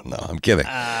 No, I'm kidding.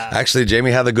 Actually,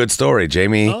 Jamie had a good story.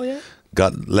 Jamie Oh, yeah?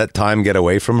 let time get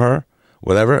away from her,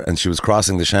 whatever, and she was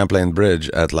crossing the Champlain Bridge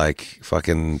at like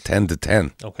fucking 10 to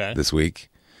 10 Okay. this week.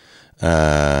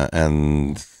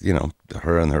 And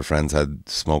her and her friends had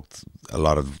smoked a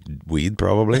lot of weed.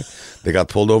 Probably they got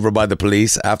pulled over by the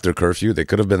police after curfew. They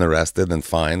could have been arrested and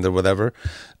fined or whatever,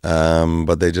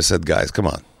 but they just said, "Guys, come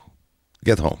on,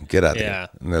 get home, get out of Yeah. here,"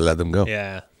 and they let them go.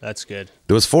 Yeah, that's good.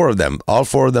 There was 4 of them. All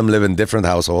 4 of them live in different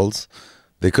households.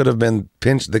 They could have been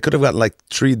pinched. They could have got like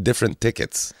 3 different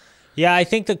tickets. Yeah, I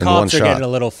think the In one cops are shot. getting a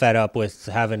little fed up with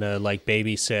having to like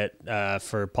babysit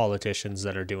for politicians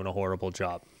that are doing a horrible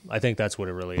job. I think that's what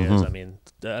it really Mm-hmm.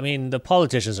 is. I mean, the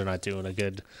politicians are not doing a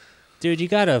good. Dude, you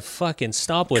gotta fucking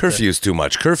stop with Curfew's too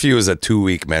much. Curfew is a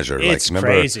 2-week measure. It's like,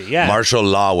 remember crazy, yeah. martial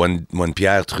law when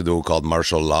Pierre Trudeau called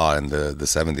martial law in the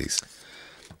 70s.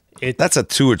 That's a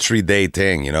 2 or 3 day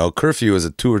thing, you know. Curfew is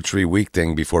a 2 or 3 week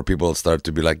thing before people start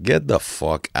to be like, get the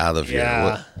fuck out of here. Yeah.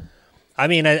 What- I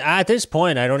mean, at this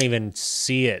point, I don't even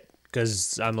see it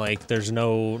because I'm like,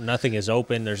 nothing is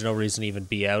open. There's no reason to even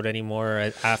be out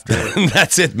anymore after.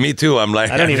 That's it. Me too. I'm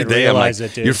like, I don't every even day I'm like, realize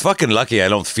it, dude. you're fucking lucky I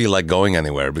don't feel like going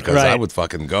anywhere because I Right. would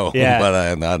fucking go. Yeah. But I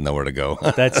had nowhere to go.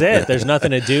 That's it. There's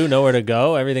nothing to do, nowhere to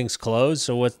go. Everything's closed.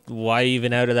 So why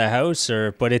even out of the house?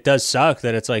 But it does suck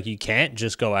that it's like you can't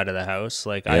just go out of the house.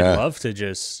 Like Yeah. I'd love to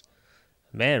just,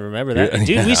 man, remember that, dude.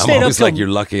 Yeah, We I'm stayed up always till like, you're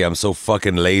lucky I'm so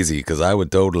fucking lazy because I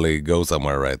would totally go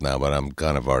somewhere right now, but I'm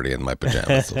kind of already in my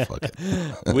pajamas. So fuck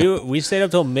it. we stayed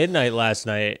up till midnight last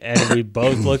night, and we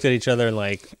both looked at each other and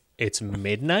like, it's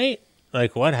midnight.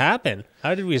 Like, what happened?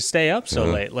 How did we stay up so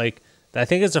late? Like, I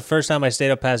think it's the first time I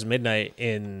stayed up past midnight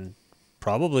in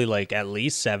probably like at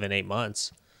least 7-8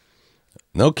 months.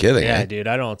 No kidding. Yeah, eh? dude,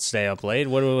 I don't stay up late.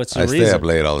 What's the I reason? stay up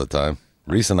late all the time.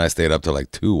 Recent, I stayed up to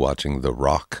like 2 watching The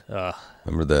Rock.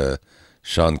 Remember the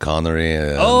Sean Connery?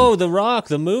 Oh, The Rock,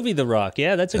 the movie The Rock.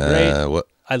 Yeah, that's a great. what?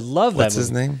 I love that What's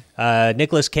his movie. name?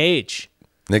 Nicolas Cage.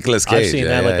 Nicolas Cage. I've seen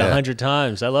yeah, that like yeah. 100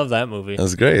 times. I love that movie. That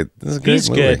was great. That was a great He's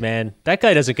movie. good, man. That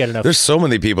guy doesn't get enough. There's so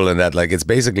many people in that. Like, it's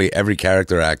basically every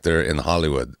character actor in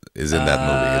Hollywood is in that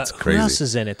movie. It's Who else crazy.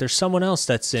 is in it? There's someone else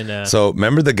that's in. So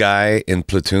remember the guy in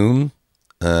Platoon?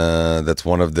 That's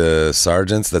one of the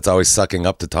sergeants that's always sucking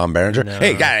up to Tom Berenger. No.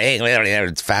 Hey, guy,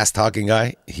 it's fast talking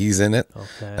guy. He's in it.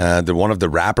 Okay. One of the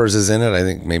rappers is in it. I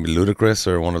think maybe Ludacris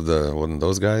or one of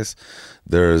those guys.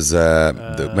 There's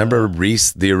remember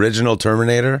Reese, the original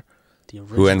Terminator,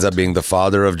 who ends up being the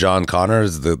father of John Connor,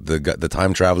 is the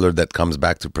time traveler that comes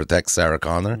back to protect Sarah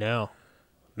Connor. No,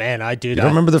 man, I do. You don't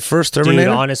remember the first Terminator?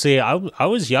 Dude, honestly, I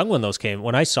was young when those came.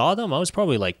 When I saw them, I was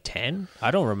probably like 10. I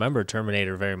don't remember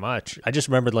Terminator very much. I just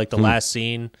remembered like the last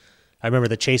scene. I remember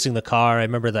the chasing the car. I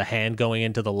remember the hand going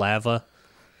into the lava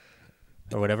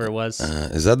or whatever it was.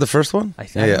 Is that the first one? I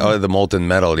think- Yeah. Oh, the molten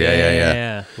metal.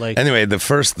 Yeah. Like, Anyway, the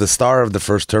star of the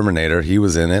first Terminator, he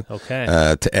was in it. Okay.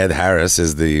 To Ed Harris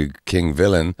is the king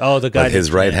villain. Oh, the guy But his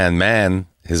that's- right hand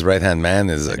man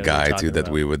is a what you're guy talking too that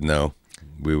about. we would know.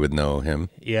 we would know him.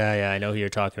 Yeah, I know who you're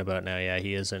talking about now. Yeah,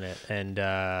 he is in it. And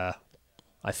I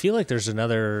feel like there's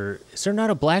another. Is there not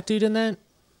a black dude in that?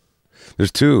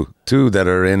 There's two that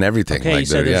are in everything. Okay, like you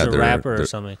said there's a rapper they're, or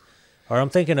something. Or I'm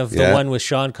thinking of the one with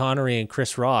Sean Connery and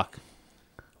Chris Rock.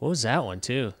 What was that one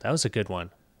too? That was a good one.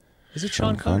 Is it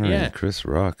Sean Connery? Yeah, and Chris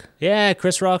Rock. Yeah,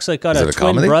 Chris Rock's like got a twin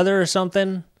comedy? brother or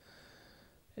something.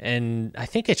 And I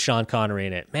think it's Sean Connery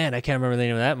in it. Man, I can't remember the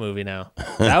name of that movie now.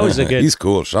 That was a good. He's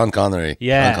cool, Sean Connery.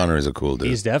 Yeah, Sean Connery's a cool dude.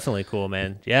 He's definitely cool,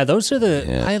 man. Yeah, those are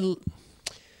the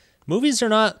movies are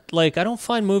not like I don't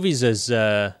find movies as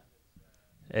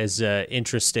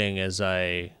interesting as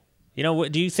I. You know,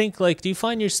 what do you think? Like, do you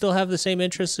find you still have the same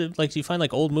interest? Like, do you find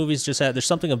like old movies just have there's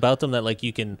something about them that like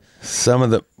you can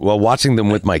watching them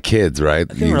with my kids, right?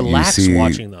 I can relax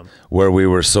watching them. Where we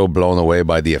were so blown away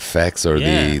by the effects or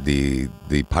the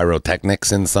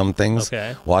pyrotechnics in some things.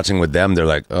 Okay. Watching with them, they're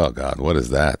like, oh God, what is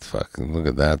that? Fucking look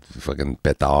at that fucking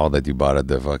petard that you bought at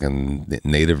the fucking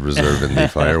native reserve in the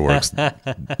fireworks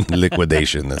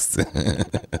liquidation. Dude,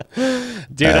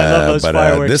 I love those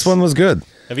fireworks. This one was good.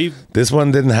 This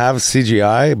one didn't have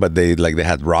CGI, but they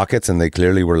had rockets and they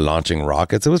clearly were launching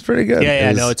rockets. It was pretty good.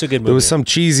 Yeah, no, it's a good movie. There was some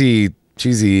cheesy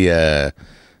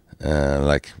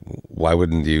like, why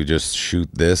wouldn't you just shoot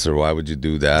this or why would you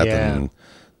do that? Yeah. And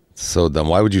so then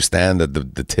why would you stand at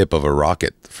the tip of a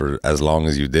rocket for as long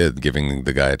as you did, giving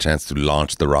the guy a chance to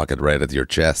launch the rocket right at your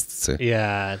chest? So.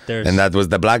 Yeah. And that was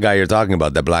the black guy you're talking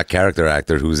about, the black character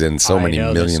actor who's in so many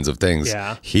millions of things.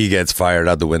 Yeah. He gets fired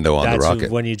out the window on the rocket.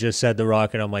 When you just said the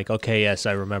rocket, I'm like, okay, yes,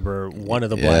 I remember one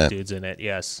of the black dudes in it.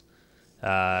 Yes.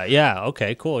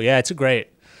 Okay, cool. Yeah, it's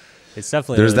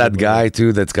definitely. There's that guy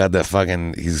too that's got the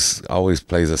fucking. He's always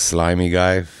plays a slimy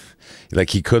guy.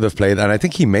 Like he could have played, and I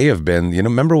think he may have been. You know,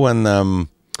 remember when the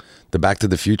Back to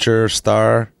the Future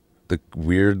star, the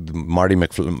weird Marty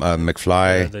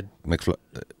McFly,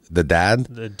 the dad,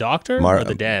 the doctor, or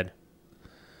the dad,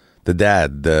 the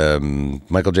dad,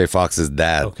 Michael J. Fox's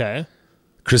dad. Okay.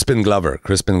 Crispin Glover.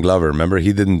 Remember,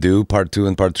 he didn't do part 2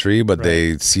 and part 3, but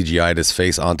they CGI'd his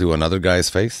face onto another guy's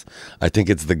face. I think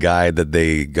it's the guy that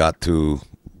they got to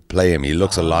play him. He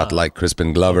looks a lot like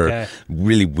Crispin Glover,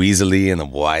 really weaselly and a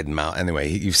wide mouth. Anyway,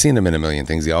 you've seen him in a million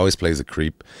things. He always plays a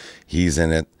creep. He's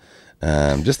in it.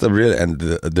 Just a real, and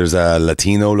there's a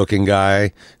Latino-looking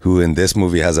guy who in this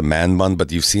movie has a man bun,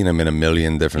 but you've seen him in a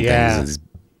million different things.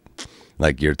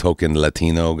 Like your token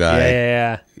Latino guy.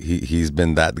 Yeah. He's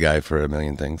been that guy for a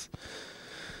million things.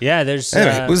 Yeah, there's.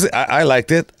 Anyway, I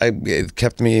liked it. It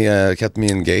kept me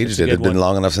engaged. It had been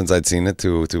long enough since I'd seen it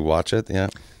to watch it. Yeah.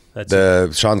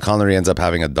 Sean Connery ends up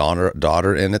having a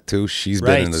daughter in it too. She's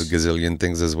been in a gazillion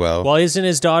things as well. Well, isn't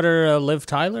his daughter Liv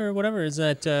Tyler or whatever? Is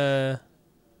that?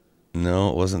 No,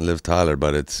 it wasn't Liv Tyler,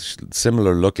 but it's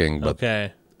similar looking. But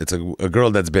it's a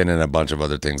girl that's been in a bunch of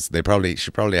other things.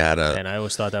 She probably had and I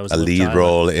always thought that was a Liv lead Tyler.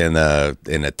 role in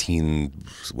a teen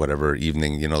whatever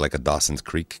evening, you know, like a Dawson's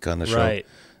Creek kind of show. Right.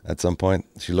 At some point,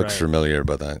 she looks familiar,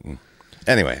 but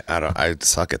anyway, I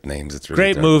suck at names. It's really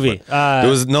great terrible, movie. There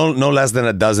was no less than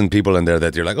a dozen people in there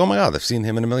that you're like, oh my God, I've seen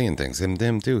him in a million things.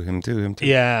 Him too.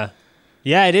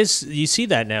 Yeah, it is. You see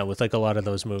that now with like a lot of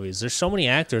those movies. There's so many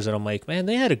actors that I'm like, man,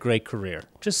 they had a great career.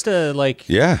 Just you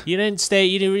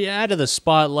didn't out of the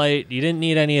spotlight. You didn't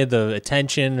need any of the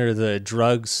attention or the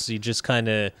drugs. You just kind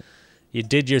of, you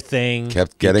did your thing.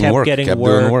 Kept getting work.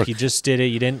 Doing work. You just did it.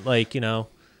 You didn't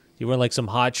you weren't like some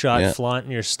hotshot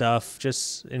flaunting your stuff.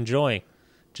 Just enjoying.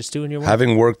 Just doing your work.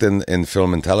 Having worked in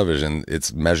film and television,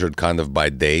 it's measured kind of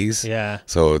by days. Yeah.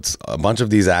 So it's a bunch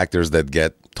of these actors that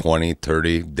get 20,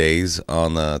 30 days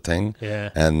on a thing. Yeah.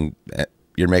 And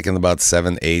you're making about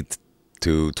 7, 8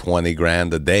 to 20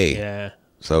 grand a day. Yeah.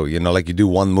 So, like you do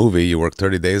one movie, you work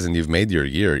 30 days and you've made your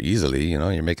year easily.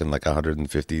 You're making like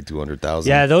 150, 200,000.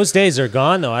 Yeah, those days are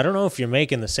gone, though. I don't know if you're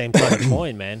making the same kind of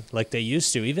coin, man, like they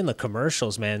used to. Even the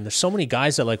commercials, man. There's so many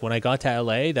guys that, like, when I got to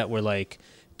LA that were like,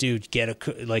 dude,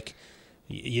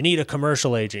 you need a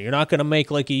commercial agent. You're not going to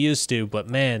make like you used to, but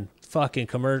man, fucking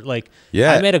commercial. Like,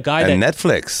 I met a guy and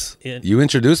Netflix. You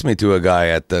introduced me to a guy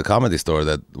at the Comedy Store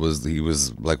he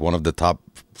was like one of the top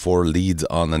 4 leads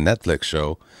on the Netflix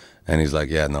show. And he's like,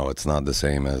 yeah, no, it's not the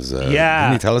same as.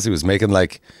 Didn't he tell us he was making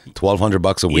like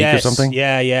 $1,200 a week or something?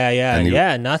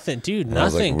 Yeah. Nothing, dude. Nothing. I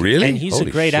was like, really? And he's Holy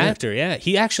a great shit. actor. Yeah,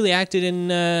 he actually acted in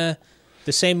the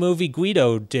same movie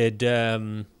Guido did.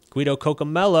 Guido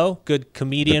Cocomello, good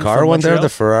comedian. The car from one there, Montreal. the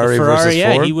Ferrari versus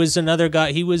Ford? He was another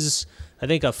guy. He was, I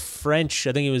think,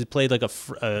 he played like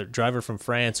a driver from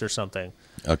France or something.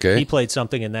 Okay. He played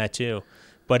something in that too.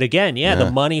 But again,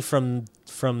 the money from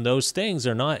those things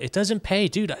are not. It doesn't pay,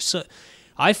 dude.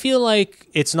 I feel like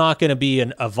it's not going to be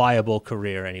a viable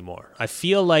career anymore. I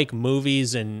feel like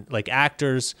movies and like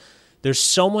actors,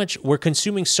 we're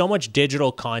consuming so much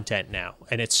digital content now,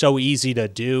 and it's so easy to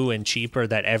do and cheaper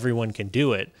that everyone can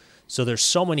do it. So there's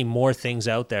so many more things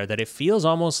out there that it feels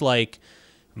almost like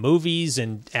movies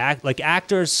and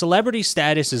actors, celebrity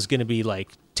status is going to be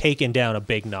like taken down a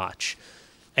big notch.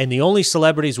 And the only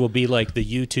celebrities will be like the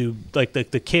YouTube, like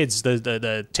the kids,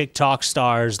 the TikTok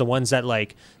stars, the ones that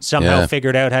like somehow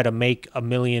figured out how to make 1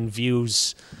 million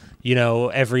views,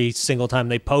 every single time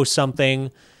they post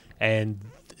something. And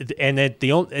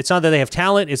it's not that they have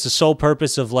talent; it's the sole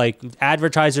purpose of like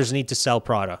advertisers need to sell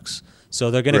products,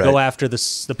 so they're going to go after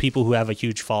the people who have a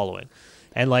huge following.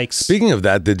 And like, speaking of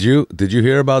that, did you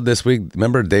hear about this week?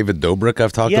 Remember David Dobrik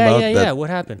I've talked about? Yeah. What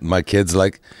happened? My kids,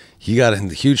 like, he got in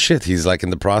huge shit. He's like in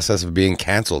the process of being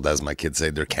canceled, as my kids say.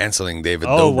 They're canceling David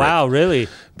Dobrik. Oh, wow, really?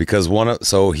 Because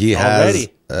he has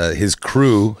his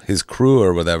crew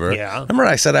or whatever. Yeah. Remember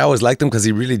I said I always liked him because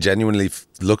he really genuinely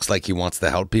looks like he wants to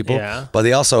help people. Yeah. But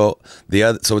he also,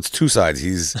 so it's two sides.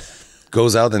 He's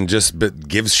goes out and just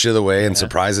gives shit away and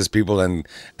surprises people and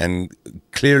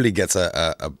clearly gets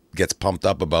gets pumped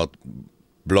up about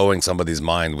blowing somebody's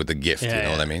mind with a gift, you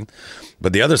know what I mean?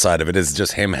 But the other side of it is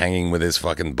just him hanging with his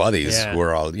fucking buddies who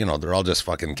are all, they're all just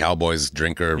fucking cowboys,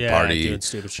 drinker, party, doing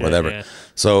stupid shit, whatever. Yeah.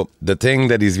 So the thing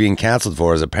that he's being canceled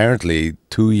for is apparently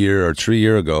 2 year or 3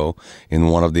 year ago in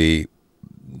one of the,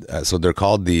 so they're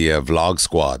called the Vlog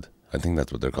Squad. I think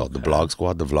that's what they're called, the Vlog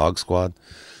Squad.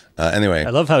 Anyway, I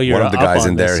love how you're one of the guys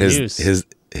in there.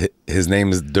 His name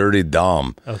is Dirty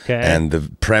Dom. Okay. And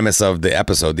the premise of the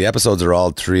episodes are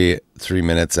all 3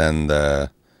 minutes and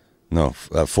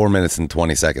 4 minutes and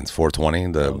 20 seconds.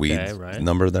 420, the weed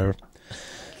number there.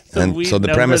 So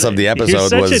the premise of the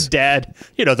episode You're was such a dad.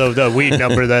 The weed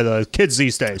number that the kids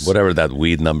these days. Whatever that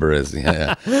weed number is.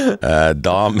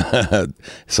 Dom.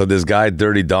 So this guy,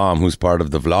 Dirty Dom, who's part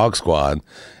of the Vlog Squad,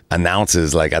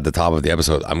 announces like at the top of the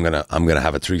episode, I'm gonna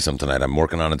have a threesome tonight. I'm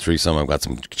working on a threesome. I've got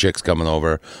some chicks coming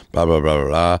over. Blah blah blah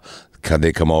blah blah.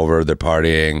 They come over. They're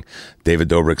partying. David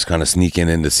Dobrik's kind of sneaking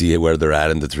in to see where they're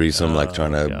at in the threesome, like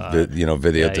trying to videotape.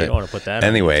 You don't want to put that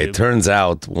anyway, on it turns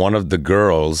out one of the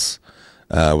girls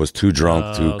was too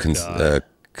drunk to consent.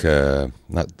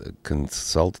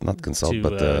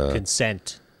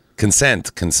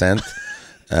 Consent.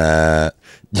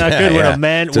 Not good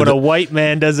when a white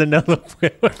man doesn't know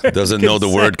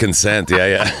the word consent.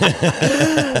 Yeah.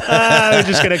 We're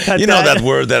just gonna cut. That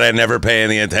word that I never pay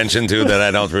any attention to, that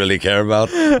I don't really care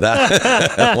about. We're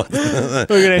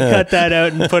gonna cut that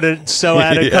out and put it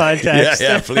out of context.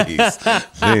 Yeah, please.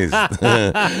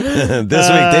 This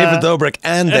week, David Dobrik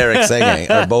and Derek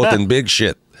Seguin are both in big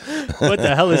shit. What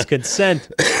the hell is consent?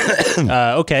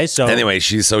 Okay, so anyway,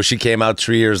 she came out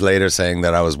 3 years later saying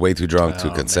that I was way too drunk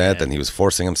to consent, and he was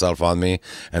forcing himself on me.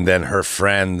 And then her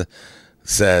friend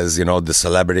says, the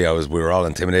celebrity, we were all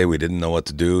intimidated, we didn't know what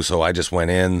to do, so I just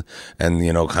went in and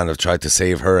kind of tried to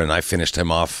save her, and I finished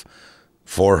him off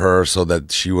for her so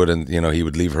that she wouldn't, he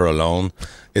would leave her alone.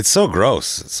 It's so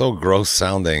gross. It's so gross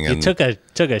sounding. You took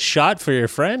a shot for your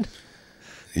friend?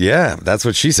 Yeah, that's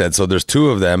what she said. So there's two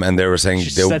of them, and they were saying I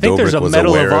think there's a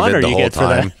Medal of Honor you get for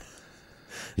that.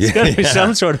 There's got to be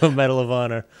some sort of a Medal of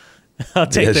Honor. I'll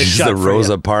take this she's shot the for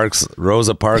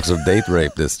Rosa Parks of date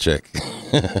rape, this chick.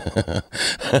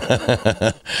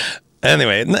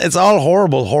 Anyway, it's all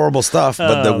horrible stuff.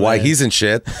 But why he's in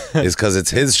shit is because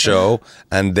it's his show,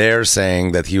 and they're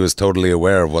saying that he was totally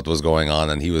aware of what was going on,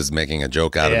 and he was making a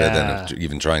joke out of it, and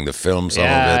even trying to film some of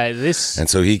it. And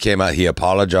so he came out, he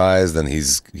apologized, and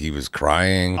he was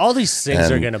crying. All these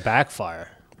things are going to backfire.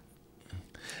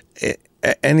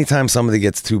 Anytime somebody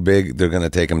gets too big, they're going to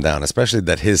take him down. Especially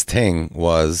that his thing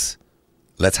was,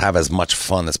 let's have as much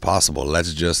fun as possible.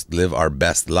 Let's just live our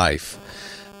best life.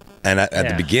 And at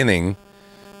the beginning,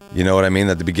 you know what I mean?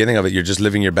 At the beginning of it, you're just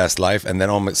living your best life. And then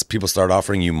almost people start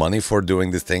offering you money for doing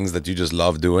the things that you just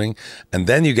love doing. And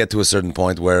then you get to a certain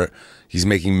point where he's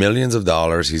making millions of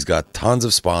dollars. He's got tons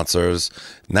of sponsors.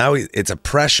 Now it's a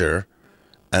pressure.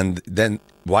 And then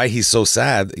why he's so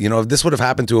sad, if this would have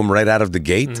happened to him right out of the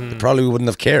gate, he probably wouldn't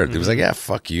have cared. He was like, yeah,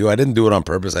 fuck you. I didn't do it on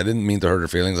purpose. I didn't mean to hurt her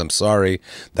feelings. I'm sorry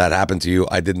that happened to you.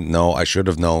 I didn't know. I should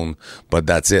have known. But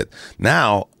that's it.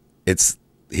 Now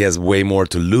he has way more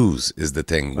to lose is the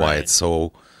thing, why it's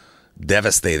so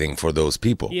devastating for those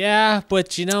people. Yeah,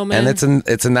 but man. And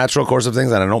it's a natural course of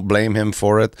things, and I don't blame him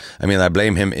for it. I mean, I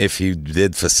blame him if he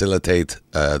did facilitate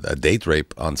a date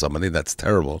rape on somebody. That's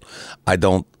terrible. I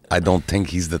don't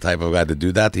think he's the type of guy to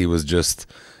do that. He was just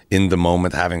in the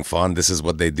moment having fun. This is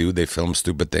what they do. They film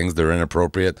stupid things. They're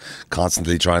inappropriate,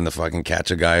 constantly trying to fucking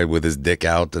catch a guy with his dick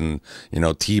out and,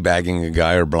 teabagging a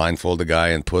guy or blindfold a guy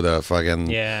and put a fucking,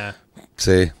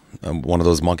 say, one of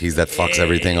those monkeys that fucks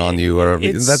everything on you. Or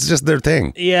that's just their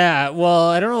thing. Yeah, well,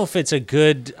 I don't know if it's a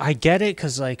good, I get it,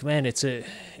 because, like, man,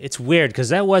 it's weird, because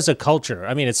that was a culture.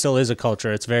 I mean, it still is a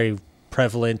culture. It's very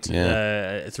prevalent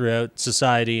throughout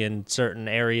society in certain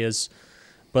areas.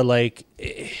 But, like,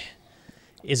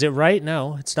 is it right?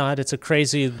 No, it's not. It's a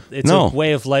crazy, a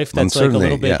way of life that's like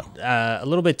a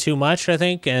little bit too much, I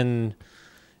think. And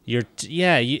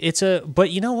but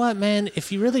you know what, man?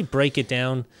 If you really break it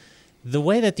down, the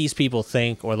way that these people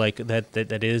think, or like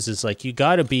that is like, you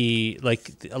got to be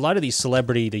like a lot of these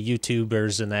celebrity, the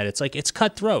YouTubers and that, it's like, it's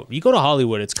cutthroat. You go to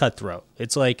Hollywood, it's cutthroat.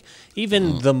 It's like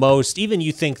even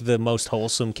you think the most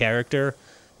wholesome character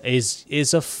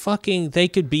is a fucking, they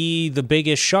could be the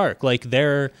biggest shark. Like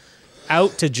they're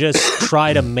out to just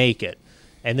try to make it,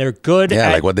 and they're good.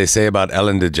 Yeah, like what they say about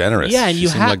Ellen DeGeneres. Yeah, and she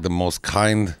seemed like the most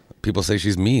kind. People say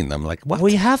she's mean. I'm like, what?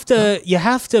 Well, you have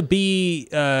to be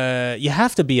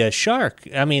a shark.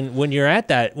 I mean, when you're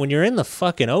in the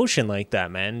fucking ocean like that,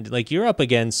 man, like you're up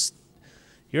against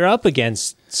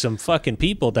some fucking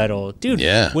people that'll, dude.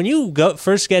 Yeah. When you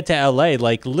first get to LA,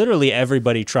 like literally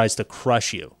everybody tries to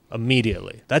crush you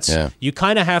immediately. You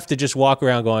kind of have to just walk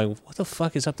around going, what the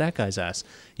fuck is up that guy's ass?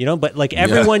 But like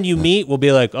everyone you meet will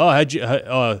be like,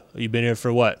 oh, you been here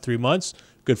for what, 3 months?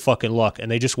 Good fucking luck. And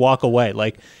they just walk away.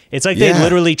 Like, it's like they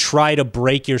literally try to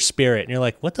break your spirit. And you're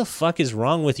like, what the fuck is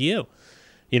wrong with you?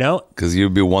 Because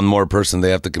you'd be one more person they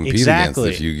have to compete against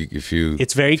if you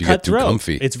it's very cutthroat.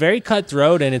 It's very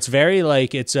cutthroat, and it's very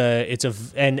like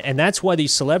and that's why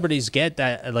these celebrities get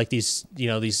that, like these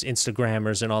these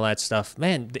Instagrammers and all that stuff.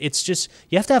 Man, it's just,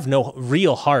 you have to have no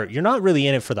real heart. You're not really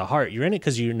in it for the heart. You're in it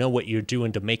because you know what you're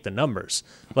doing to make the numbers.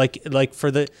 Like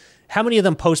for the, how many of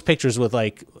them post pictures with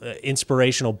like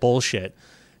inspirational bullshit?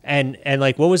 And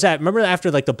like, what was that? Remember after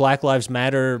like the Black Lives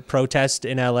Matter protest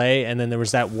in LA, and then there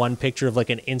was that one picture of like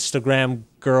an Instagram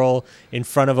girl in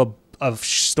front of a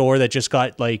store that just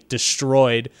got like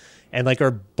destroyed, and like her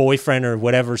boyfriend or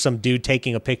whatever, some dude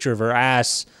taking a picture of her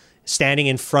ass standing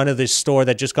in front of this store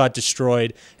that just got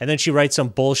destroyed, and then she writes some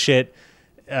bullshit,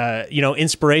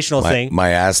 inspirational thing.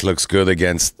 My ass looks good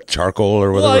against charcoal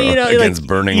or whatever, against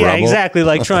burning rubble. Yeah, exactly.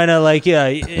 Like trying to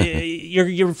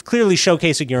you're clearly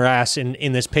showcasing your ass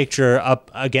in this picture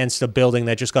up against a building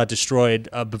that just got destroyed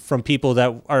from people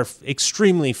that are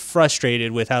extremely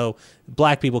frustrated with how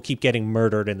black people keep getting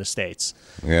murdered in the States.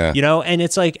 Yeah. And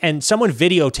it's like, and someone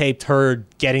videotaped her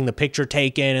getting the picture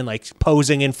taken and like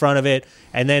posing in front of it,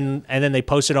 and then they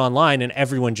posted online, and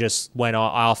everyone just went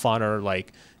off on her,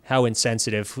 like, how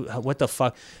insensitive, what the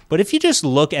fuck. But if you just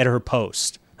look at her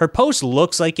post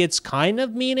looks like it's kind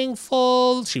of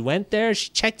meaningful. She went there, she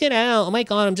checked it out. Oh my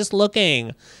God, I'm just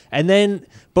looking. And then,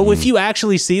 but if you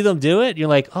actually see them do it, you're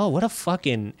like, oh, what a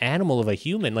fucking animal of a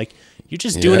human. Like, you're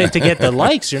just doing it to get the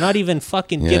likes. You're not even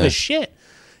fucking give a shit.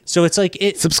 So it's like,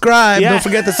 subscribe. Don't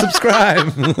forget to subscribe.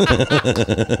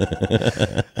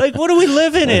 Like, what are we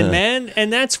living in, man?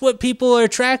 And that's what people are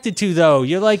attracted to, though.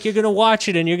 You're like, you're going to watch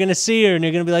it and you're going to see her and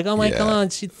you're going to be like, oh my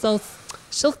God, she's so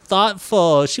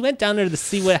thoughtful. She went down there to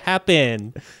see what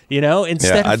happened,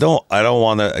 instead I don't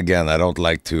want to, again, I don't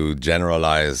like to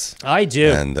generalize. I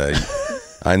do. And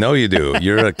I know you do.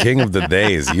 You're a king of the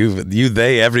days.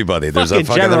 They, everybody. There's a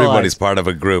fucking everybody's part of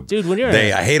a group. Dude, when you're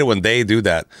I hate it when they do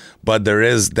that. But there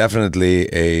is definitely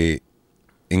a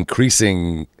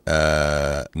increasing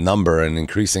number, an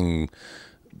increasing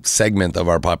segment of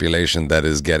our population that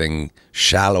is getting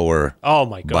shallower. Oh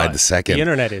my God. By the second. The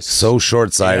internet is so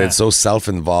short-sighted, so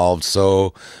self-involved,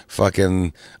 so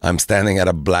fucking, I'm standing at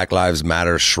a Black Lives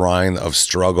Matter shrine of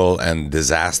struggle and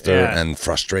disaster and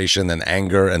frustration and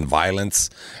anger and violence,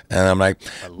 and I'm like,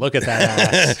 look at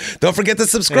that ass. Don't forget to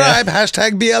subscribe.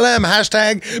 Hashtag BLM,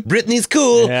 hashtag Britney's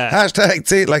cool, hashtag,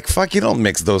 see, like, fuck, you don't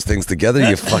mix those things together,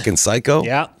 you fucking psycho.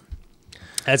 Yeah.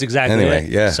 That's exactly it.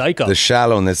 Yeah. Psycho. The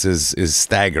shallowness is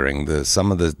staggering.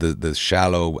 Some of the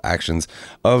shallow actions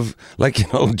of, like,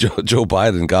 Joe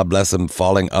Biden, God bless him,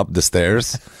 falling up the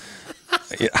stairs.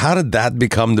 How did that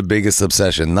become the biggest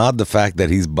obsession? Not the fact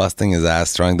that he's busting his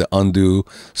ass trying to undo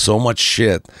so much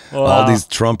shit. Wow. All these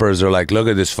Trumpers are like, look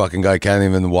at this fucking guy, can't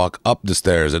even walk up the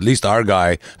stairs. At least our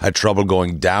guy had trouble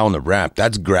going down the ramp.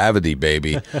 That's gravity,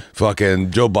 baby.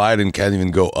 Fucking Joe Biden can't even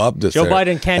go up the stairs. Joe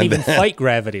Biden can't even fight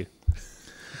gravity.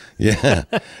 Yeah.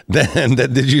 Then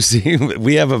did you see?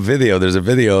 We have a video. There's a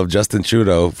video of Justin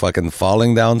Trudeau fucking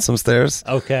falling down some stairs.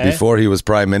 Okay. Before he was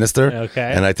prime minister.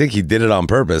 Okay. And I think he did it on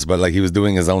purpose, but like he was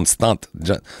doing his own stunt.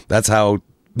 That's how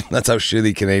That's how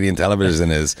shitty Canadian television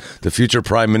is. The future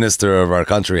prime minister of our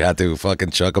country had to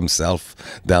fucking chuck himself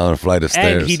down a flight of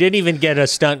stairs. And he didn't even get a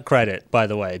stunt credit, by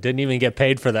the way. Didn't even get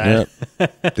paid for that. Yeah.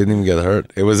 Didn't even get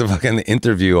hurt. It was a fucking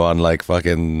interview on like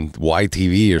fucking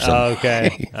YTV or something. Oh,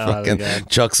 okay. He fucking God.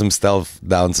 chucks himself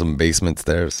down some basement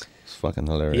stairs. It's fucking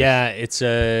hilarious. Yeah, it's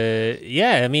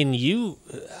I mean, you're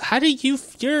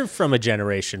from a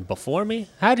generation before me.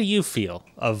 How do you feel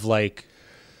of like,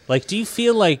 do you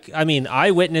feel like, I mean,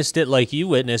 I witnessed it like you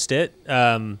witnessed it.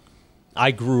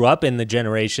 I grew up in the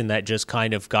generation that just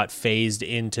kind of got phased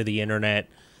into the internet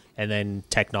and then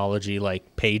technology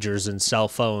like pagers and cell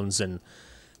phones.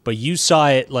 But you saw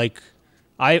it like,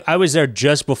 I was there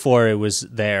just before it was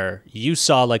there. You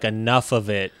saw like enough of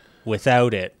it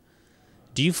without it.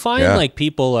 Do you find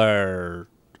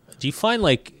do you find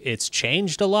like it's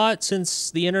changed a lot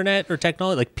since the internet or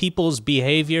technology, like people's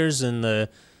behaviors and the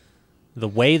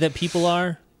way that people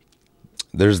are?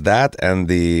 There's that and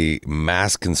the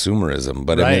mass consumerism,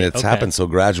 but I mean, it's happened so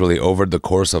gradually over the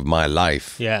course of my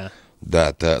life. Yeah.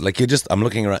 That I'm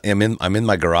looking around. I'm in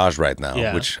my garage right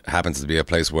now, which happens to be a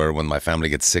place where when my family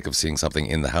gets sick of seeing something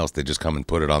in the house, they just come and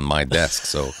put it on my desk.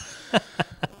 So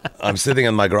I'm sitting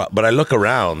in my garage, but I look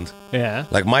around. Yeah.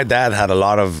 Like my dad had a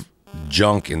lot of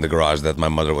junk in the garage, that my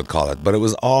mother would call it, but it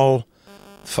was all.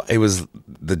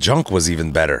 The junk was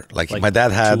even better. Like my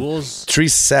dad had tools? 3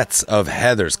 sets of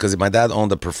headers because my dad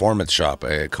owned a performance shop,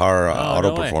 a car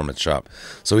auto performance shop.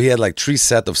 So he had like 3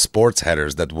 sets of sports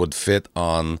headers that would fit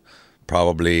on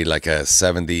probably like a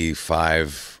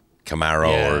 75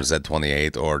 Camaro or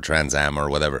Z28 or Trans Am or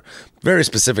whatever. Very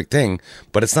specific thing,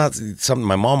 but it's not something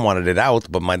my mom wanted it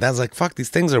out. But my dad's like, fuck, these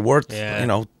things are worth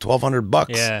 $1,200.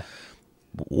 Yeah.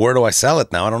 Where do I sell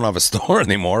it now? I don't have a store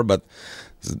anymore, but.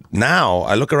 Now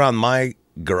I look around my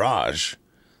garage,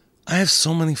 I have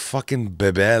so many fucking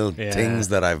bebel things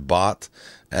that I've bought,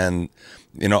 and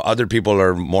other people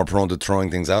are more prone to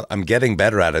throwing things out. I'm getting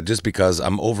better at it just because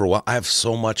I'm overwhelmed. I have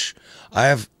so much. I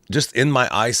have just in my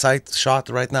eyesight shot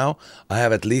right now. I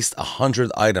have at least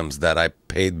 100 items that I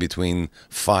paid between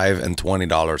 $5 and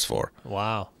 $20 for.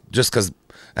 Wow! Just because.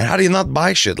 And how do you not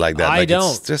buy shit like that? I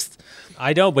don't.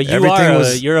 I don't. But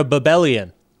you're a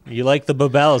Babelian. You like the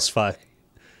Babels, fuck.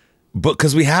 But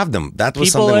because we have them. That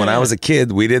was something when I was a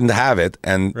kid, we didn't have it.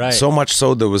 And so much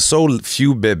so, there was so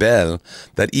few bebel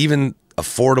that even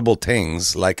affordable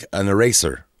things like an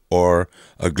eraser or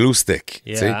a glue stick.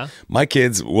 Yeah. See? My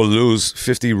kids will lose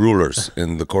 50 rulers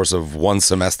in the course of one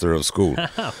semester of school.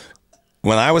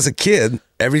 When I was a kid,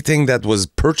 everything that was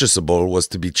purchasable was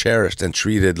to be cherished and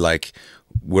treated like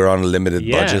we're on a limited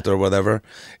budget or whatever.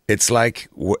 It's like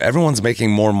everyone's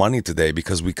making more money today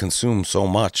because we consume so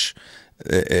much.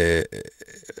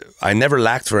 I never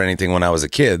lacked for anything when I was a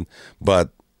kid, but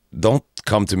don't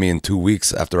come to me in 2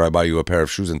 weeks after I buy you a pair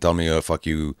of shoes and tell me, oh, fuck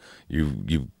you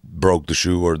broke the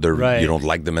shoe or you don't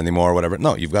like them anymore or whatever.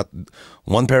 No, you've got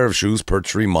 1 pair of shoes per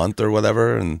 3 month or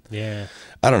whatever. And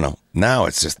I don't know. Now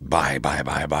it's just buy.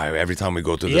 Every time we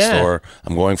go to the store,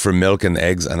 I'm going for milk and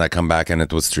eggs and I come back and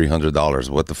it was $300.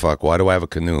 What the fuck? Why do I have a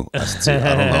canoe? I don't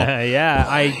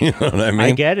know. You know what I mean?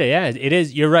 I get it. Yeah, it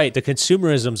is. You're right. The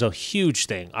consumerism's a huge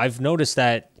thing. I've noticed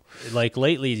that like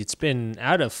lately it's been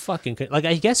out of fucking, like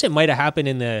I guess it might have happened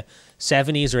in the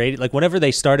 70s or 80s. Like whenever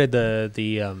they started the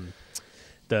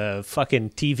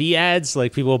fucking TV ads,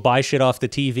 like people buy shit off the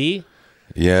TV.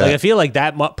 Yeah, like I feel like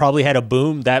that probably had a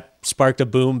boom. That sparked a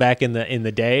boom back in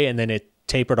the day, and then it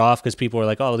tapered off because people were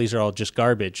like, "Oh, these are all just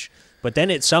garbage." But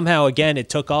then it somehow again it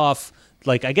took off.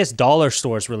 Like I guess dollar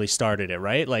stores really started it,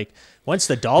 right? Like once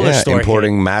the dollar store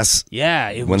importing hit, mass.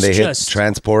 It when was they just, hit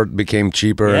transport became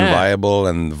cheaper and viable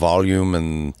and volume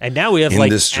and now we have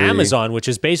industry. Like Amazon, which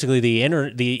is basically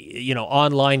the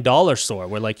online dollar store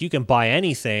where like you can buy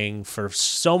anything for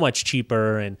so much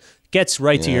cheaper and gets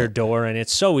right to your door, and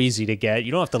it's so easy to get.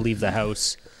 You don't have to leave the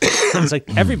house. It's like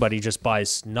everybody just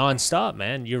buys nonstop,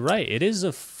 man. You're right. It is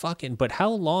a fucking. But how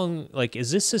long? Like,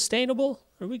 is this sustainable?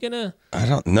 Are we gonna? I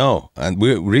don't know. And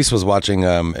Reese was watching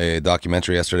a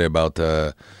documentary yesterday about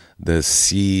the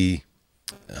sea.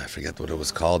 I forget what it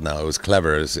was called now. It was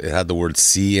clever. It had the word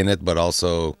sea in it, but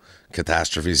also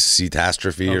catastrophes,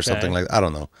 sea-tastrophe or something like that. I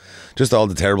don't know. Just all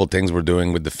the terrible things we're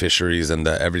doing with the fisheries and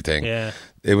everything. Yeah.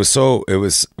 It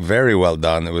was very well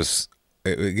done. It was,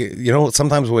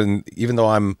 sometimes even though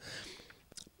I'm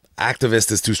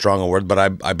activist is too strong a word, but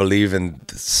I believe in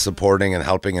supporting and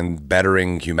helping and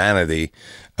bettering humanity.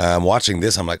 Watching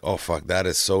this, I'm like, oh fuck, that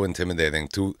is so intimidating.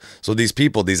 So these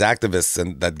people, these activists,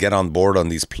 and that get on board on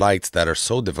these plights that are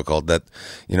so difficult that,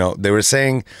 you know, they were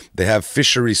saying they have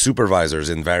fishery supervisors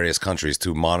in various countries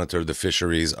to monitor the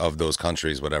fisheries of those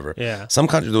countries, whatever. Yeah. Some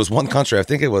country, there was one country, I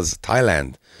think it was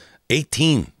Thailand,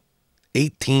 18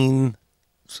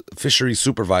 fishery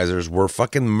supervisors were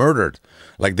fucking murdered.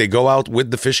 Like they go out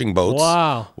with the fishing boats,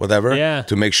 wow, whatever, yeah,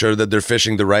 to make sure that they're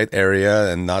fishing the right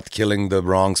area and not killing the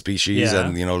wrong species, yeah,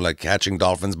 and, you know, like catching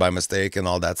dolphins by mistake and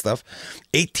all that stuff.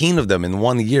 18 of them in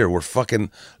 1 year were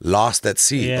fucking lost at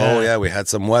sea. Yeah. Oh yeah, we had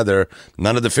some weather.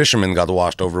 None of the fishermen got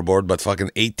washed overboard, but fucking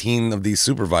 18 of these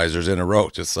supervisors in a row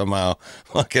just somehow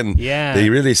fucking, yeah, they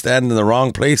really stand in the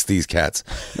wrong place, these cats.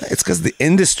 It's because the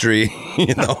industry,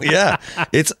 you know, yeah,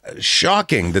 it's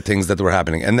shocking the things that were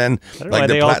happening. And then like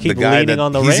the guy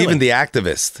that he's railing. even the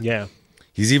activist. Yeah.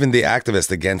 He's even the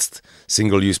activist against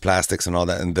single-use plastics and all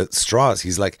that. And the straws,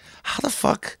 he's like, how the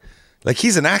fuck? Like,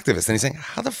 he's an activist, and he's saying,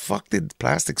 how the fuck did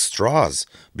plastic straws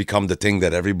become the thing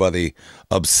that everybody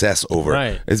obsess over?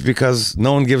 Right. It's because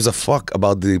no one gives a fuck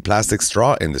about the plastic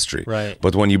straw industry. Right.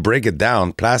 But when you break it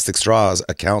down, plastic straws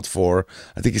account for,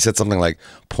 I think he said something like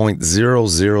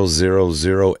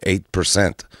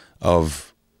 0.00008%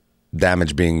 of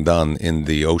damage being done in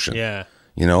the ocean. Yeah.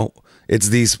 You know? It's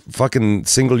these fucking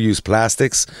single-use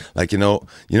plastics, like, you know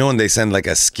when they send like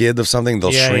a skid of something,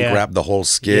 they'll shrink wrap the whole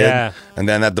skid, and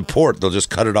then at the port they'll just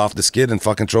cut it off the skid and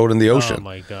fucking throw it in the ocean. Oh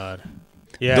my god!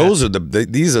 Yeah, those are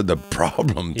these are the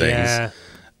problem things.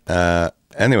 Yeah.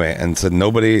 Anyway, and so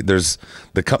there's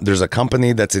a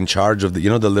company that's in charge of the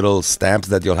little stamps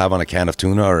that you'll have on a can of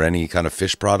tuna or any kind of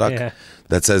fish product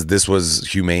that says this was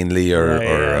humanely or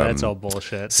that's all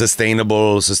bullshit.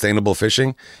 Sustainable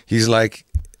fishing. He's like,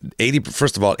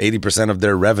 80% of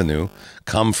their revenue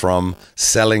come from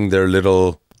selling their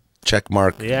little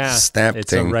checkmark stamp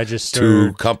thing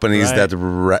to companies that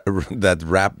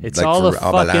wrap. It's like all for a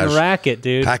fucking racket,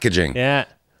 dude. Packaging. Yeah.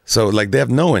 So like they have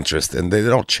no interest and they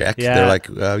don't check. Yeah. They're like,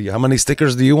 how many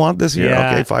stickers do you want this year?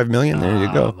 Yeah. Okay, 5 million. There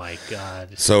you go. Oh my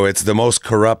god. So it's the most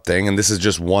corrupt thing, and this is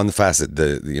just one facet.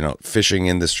 The fishing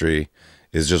industry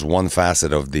is just one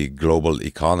facet of the global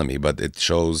economy, but it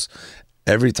shows.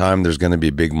 Every time there's going to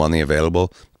be big money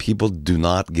available, people do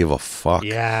not give a fuck.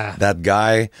 Yeah. That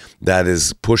guy that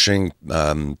is pushing,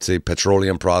 say,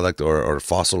 petroleum product or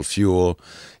fossil fuel,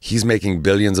 he's making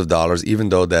billions of dollars, even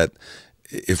though that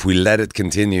if we let it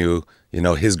continue,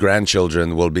 his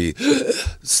grandchildren will be,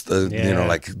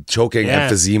 like choking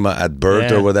emphysema at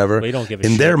birth or whatever. We don't give a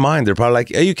In shit. their mind, they're probably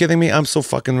like, are you kidding me? I'm so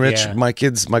fucking rich. Yeah. My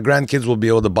grandkids will be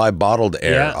able to buy bottled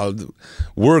air. Yeah.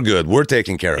 We're good. We're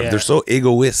taken care of. Yeah. They're so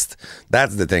egoist.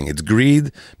 That's the thing. It's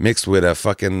greed mixed with a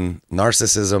fucking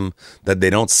narcissism that they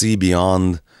don't see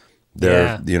beyond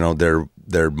their,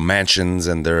 their mansions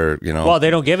and their, Well, they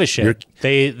don't give a shit.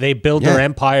 They build their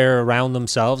empire around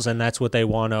themselves, and that's what they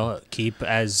want to keep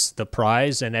as the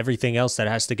prize, and everything else that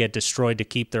has to get destroyed to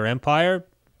keep their empire,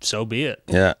 so be it.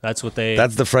 Yeah. That's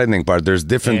the frightening part. There's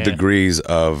different degrees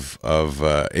of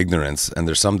ignorance, and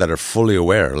there's some that are fully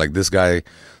aware. Like this guy,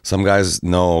 some guys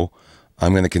know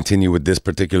I'm going to continue with this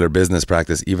particular business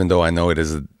practice, even though I know it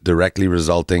is directly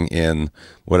resulting in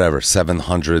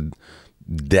 700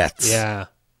 deaths. Yeah.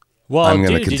 Well, I'm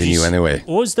going to continue anyway.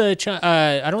 What was the?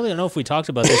 I don't even know if we talked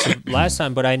about this last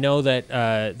time, but I know that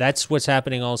that's what's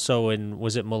happening also in,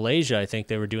 was it Malaysia? I think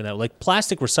they were doing that. Like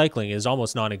plastic recycling is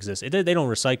almost non-existent. They don't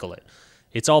recycle it.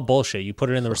 It's all bullshit. You put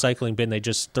it in the recycling bin, they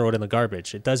just throw it in the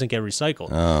garbage. It doesn't get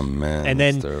recycled. Oh man, and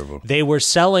then terrible. They were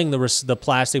selling the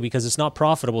plastic because it's not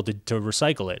profitable to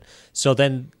recycle it. So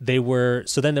then there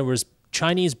was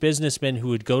Chinese businessmen who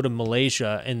would go to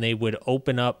Malaysia and they would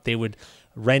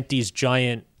rent these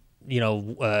giant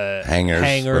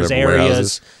hangars areas,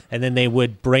 warehouses. and then they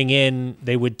would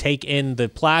take in the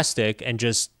plastic and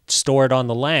just store it on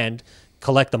the land,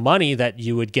 collect the money that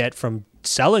you would get from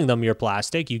selling them your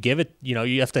plastic. You give it,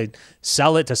 you have to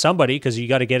sell it to somebody because you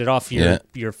got to get it off your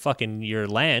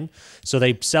land. So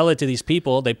they sell it to these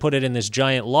people. They put it in this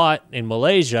giant lot in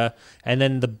Malaysia, and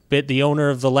then the owner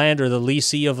of the land or the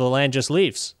leasee of the land just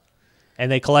leaves,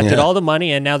 and they collected all the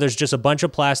money, and now there's just a bunch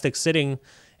of plastic sitting.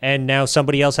 And now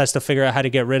somebody else has to figure out how to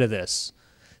get rid of this.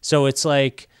 So it's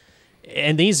like,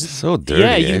 and these, so dirty.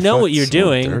 Yeah, you know what you're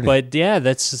doing, dirty. but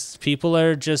that's people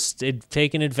are just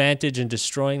taking advantage and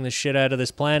destroying the shit out of this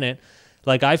planet.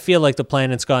 Like I feel like the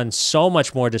planet's gotten so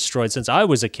much more destroyed since I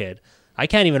was a kid. I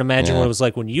can't even imagine what it was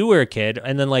like when you were a kid.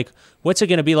 And then like, what's it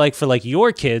going to be like for like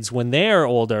your kids when they're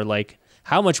older? Like,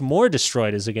 how much more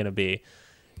destroyed is it going to be?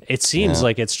 it seems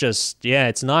like it's just,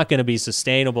 it's not going to be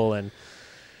sustainable, and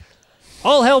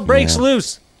all hell breaks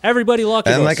loose. Everybody lock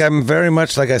your And doors. like, I'm very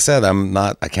much, like I said,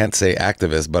 I can't say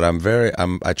activist, but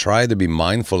I try to be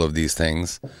mindful of these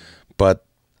things, but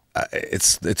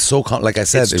it's so, like I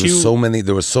said,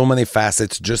 there were so many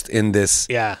facets just in this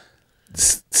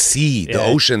sea, the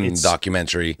ocean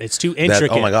documentary. It's too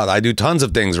intricate. Oh my God, I do tons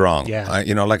of things wrong. Yeah.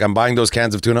 Like I'm buying those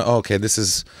cans of tuna. Oh, okay,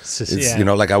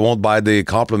 like I won't buy the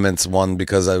compliments one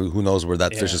because who knows where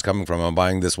that fish is coming from. I'm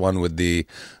buying this one with the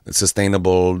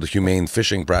sustainable, humane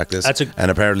fishing practice, and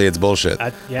apparently it's bullshit.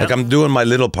 Like I'm doing my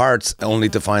little parts only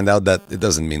to find out that it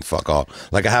doesn't mean fuck all.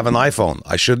 Like I have an iPhone.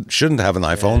 I shouldn't have an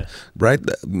iPhone, right?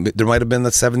 There might have been a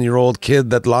 7-year-old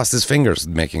kid that lost his fingers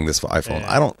making this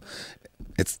iPhone.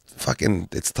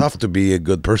 It's tough to be a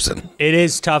good person. It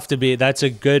is tough to be. That's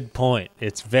a good point.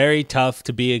 It's very tough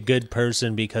to be a good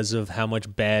person because of how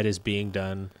much bad is being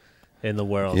done in the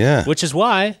world. Yeah. Which is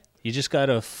why you just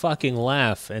gotta fucking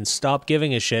laugh and stop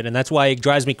giving a shit. And that's why it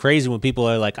drives me crazy when people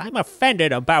are like, I'm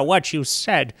offended about what you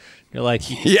said. You're like,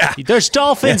 there's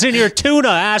dolphins in your tuna,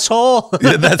 asshole.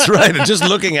 Yeah, that's right. And just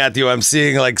looking at you, I'm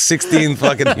seeing like 16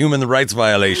 fucking human rights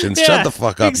violations. Shut the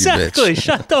fuck up, exactly. you bitch.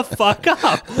 Shut the fuck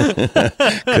up.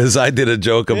 Because I did a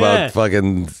joke about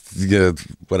fucking,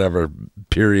 whatever,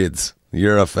 periods.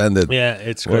 You're offended. Yeah,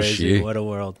 it's crazy. What a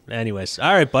world. Anyways.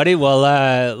 All right, buddy.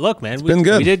 Well, look, man. Been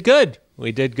good. We did good.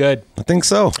 We did good. I think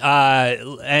so.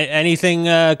 Anything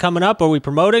coming up? Are we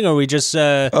promoting, or are we just...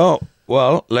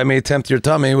 Well, let me tempt your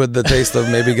tummy with the taste of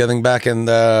maybe getting back and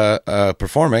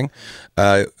performing.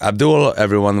 Abdul,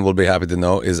 everyone will be happy to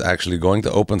know, is actually going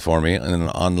to open for me in an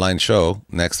online show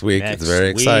next week. It's very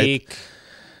exciting.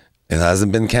 It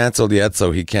hasn't been canceled yet,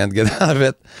 so he can't get out of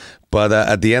it. But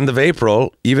at the end of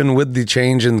April, even with the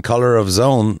change in color of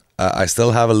zone, I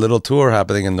still have a little tour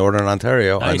happening in Northern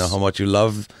Ontario. Nice. I know how much you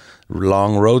love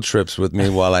long road trips with me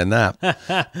while I nap.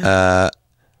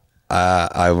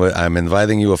 I'm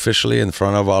inviting you officially in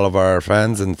front of all of our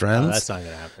fans and friends. Oh, that's not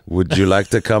going to happen. Would you like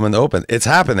to come and open? It's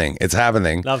happening. It's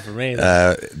happening. Not for me.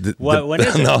 When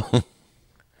is it? No.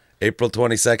 April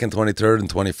 22nd, 23rd,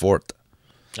 and 24th.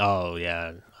 Oh,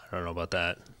 yeah. I don't know about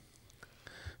that.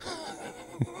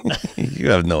 You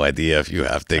have no idea if you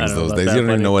have things those days. You don't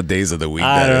even know what days of the week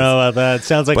that is. I don't know about that. It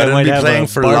sounds like I might have playing a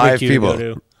for live people. To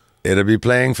go to. It'll be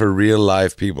playing for real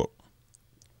live people.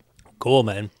 Cool,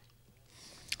 man.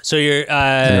 So you're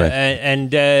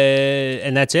and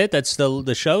that's it. That's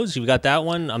the shows. You've got that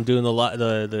one. I'm doing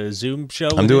the Zoom show.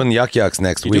 I'm doing Yuck Yucks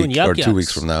next week or 2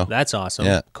 weeks from now. That's awesome.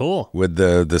 Yeah, cool. With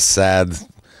the sad,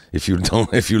 if you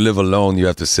live alone, you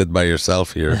have to sit by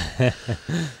yourself here.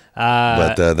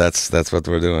 But that's what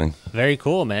we're doing. Very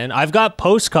cool, man. I've got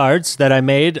postcards that I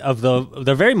made of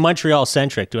they're very Montreal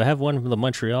centric. Do I have one from the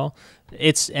Montreal?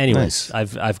 Anyways,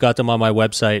 nice. I've got them on my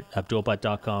website,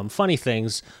 abdulbutt.com. Funny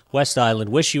things, West Island.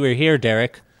 Wish you were here,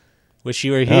 Derek. Wish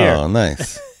you were here. Oh,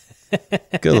 nice.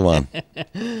 Good one.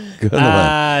 Good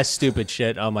one. Stupid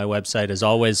shit on my website as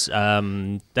always.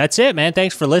 That's it, man.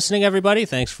 Thanks for listening, everybody.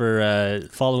 Thanks for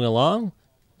following along.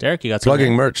 Derek, you got something?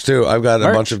 Plugging merch, too. I've got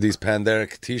a bunch of these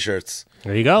Panderic t-shirts.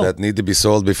 There you go. That need to be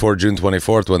sold before June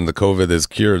 24th when the COVID is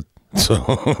cured. So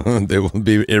they will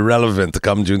be irrelevant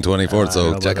come June 24th.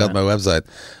 So check out my website.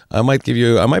 I might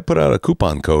put out a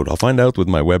coupon code. I'll find out with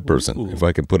my web person if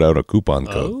I can put out a coupon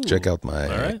code. Check out my...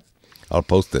 All right. I'll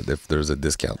post it if there's a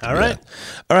discount. All right.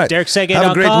 All right. DerekSege.com.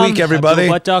 Have a great week, everybody.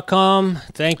 AbdulButt.com.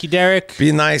 Thank you, Derek.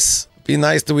 Be nice. Be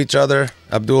nice to each other.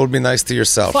 Abdul, be nice to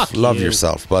yourself. Fuck Love you.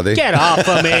 yourself, buddy. Get off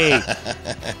of me.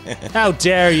 How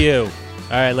dare you?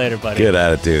 All right, later, buddy. Good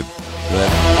attitude.